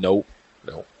 No. Nope.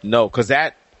 No, because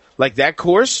that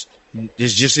course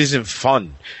just isn't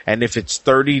fun. And if it's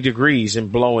 30 degrees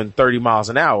and blowing 30 miles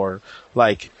an hour,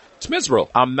 like, it's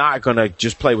miserable. I'm not gonna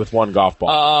just play with one golf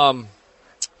ball.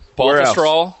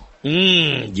 Baltusrol.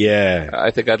 Yeah.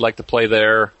 I think I'd like to play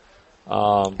there.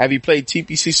 Have you played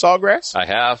TPC Sawgrass? I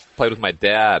have played with my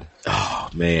dad. Oh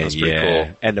man, that's pretty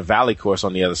cool. And the Valley course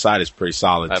on the other side is pretty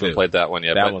solid. I haven't played that one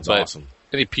yet. That one's awesome.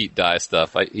 Any Pete Dye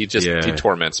stuff, he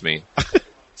torments me.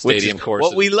 Stadium course.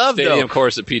 What we love, Stadium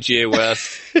course at PGA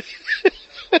West.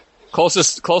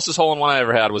 Closest hole in one I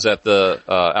ever had was at the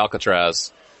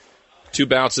Alcatraz. 2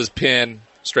 bounces, pin,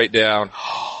 straight down,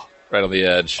 right on the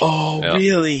edge. Oh,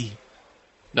 really?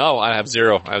 No, I have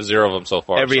 0. I have 0 of them so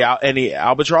far. Any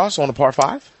albatross on a par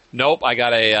 5? Nope. I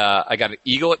got an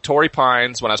eagle at Torrey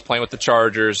Pines when I was playing with the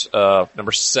Chargers.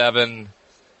 Number 7,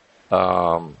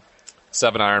 7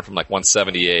 iron from like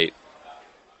 178.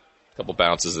 A couple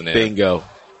bounces in it. Bingo.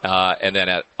 And then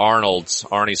at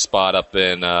Arnie's spot up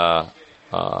in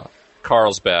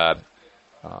Carlsbad,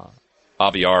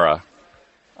 Aviara,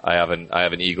 I have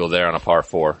an eagle there on a par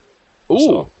 4.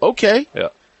 Ooh, okay. Yeah.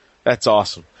 That's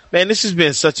awesome. Man, this has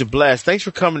been such a blast. Thanks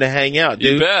for coming to hang out,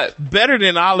 dude. You bet. Better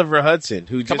than Oliver Hudson,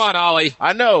 Come on, Ollie.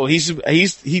 I know he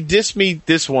dissed me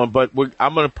this one, but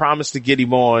I'm gonna promise to get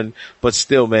him on. But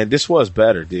still, man, this was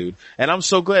better, dude. And I'm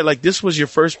so glad. Like, this was your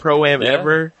first Pro-Am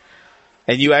ever,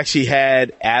 and you actually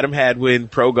had Adam Hadwin,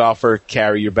 pro golfer,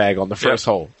 carry your bag on the first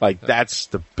hole. Like, that's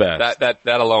the best. That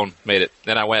alone made it.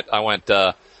 Then I went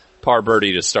par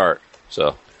birdie to start.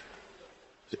 So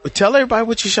tell everybody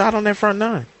what you shot on that front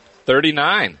 9.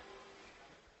 39.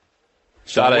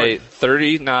 Shot a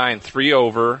 39, 3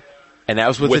 over. And that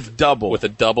was with a double. With a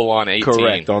double on 18.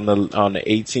 Correct, on the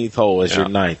 18th hole as your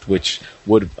 9th, which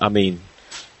would, been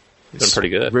pretty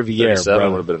good. Riviera,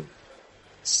 bro. Would have been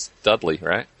Studley,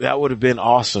 right? That would have been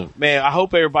awesome. Man, I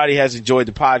hope everybody has enjoyed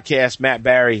the podcast. Matt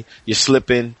Barry, you're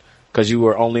slipping because you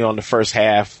were only on the first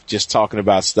half just talking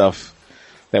about stuff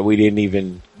that we didn't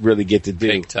even really get to do.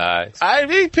 Pink ties. I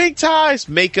mean, pink ties,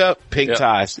 makeup, pink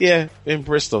ties. Yeah, in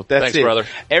Bristol. Thanks, brother.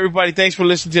 Everybody, thanks for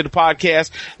listening to the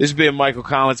podcast. This has been Michael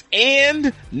Collins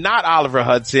and not Oliver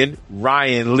Hudson,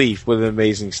 Ryan Leaf with an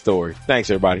amazing story. Thanks,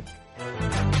 everybody.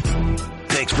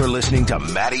 Thanks for listening to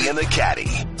Matty and the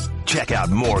Caddie. Check out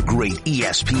more great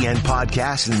ESPN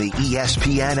podcasts in the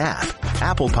ESPN app,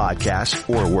 Apple Podcasts,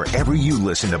 or wherever you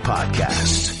listen to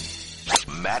podcasts.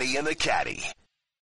 Matty and the Caddie.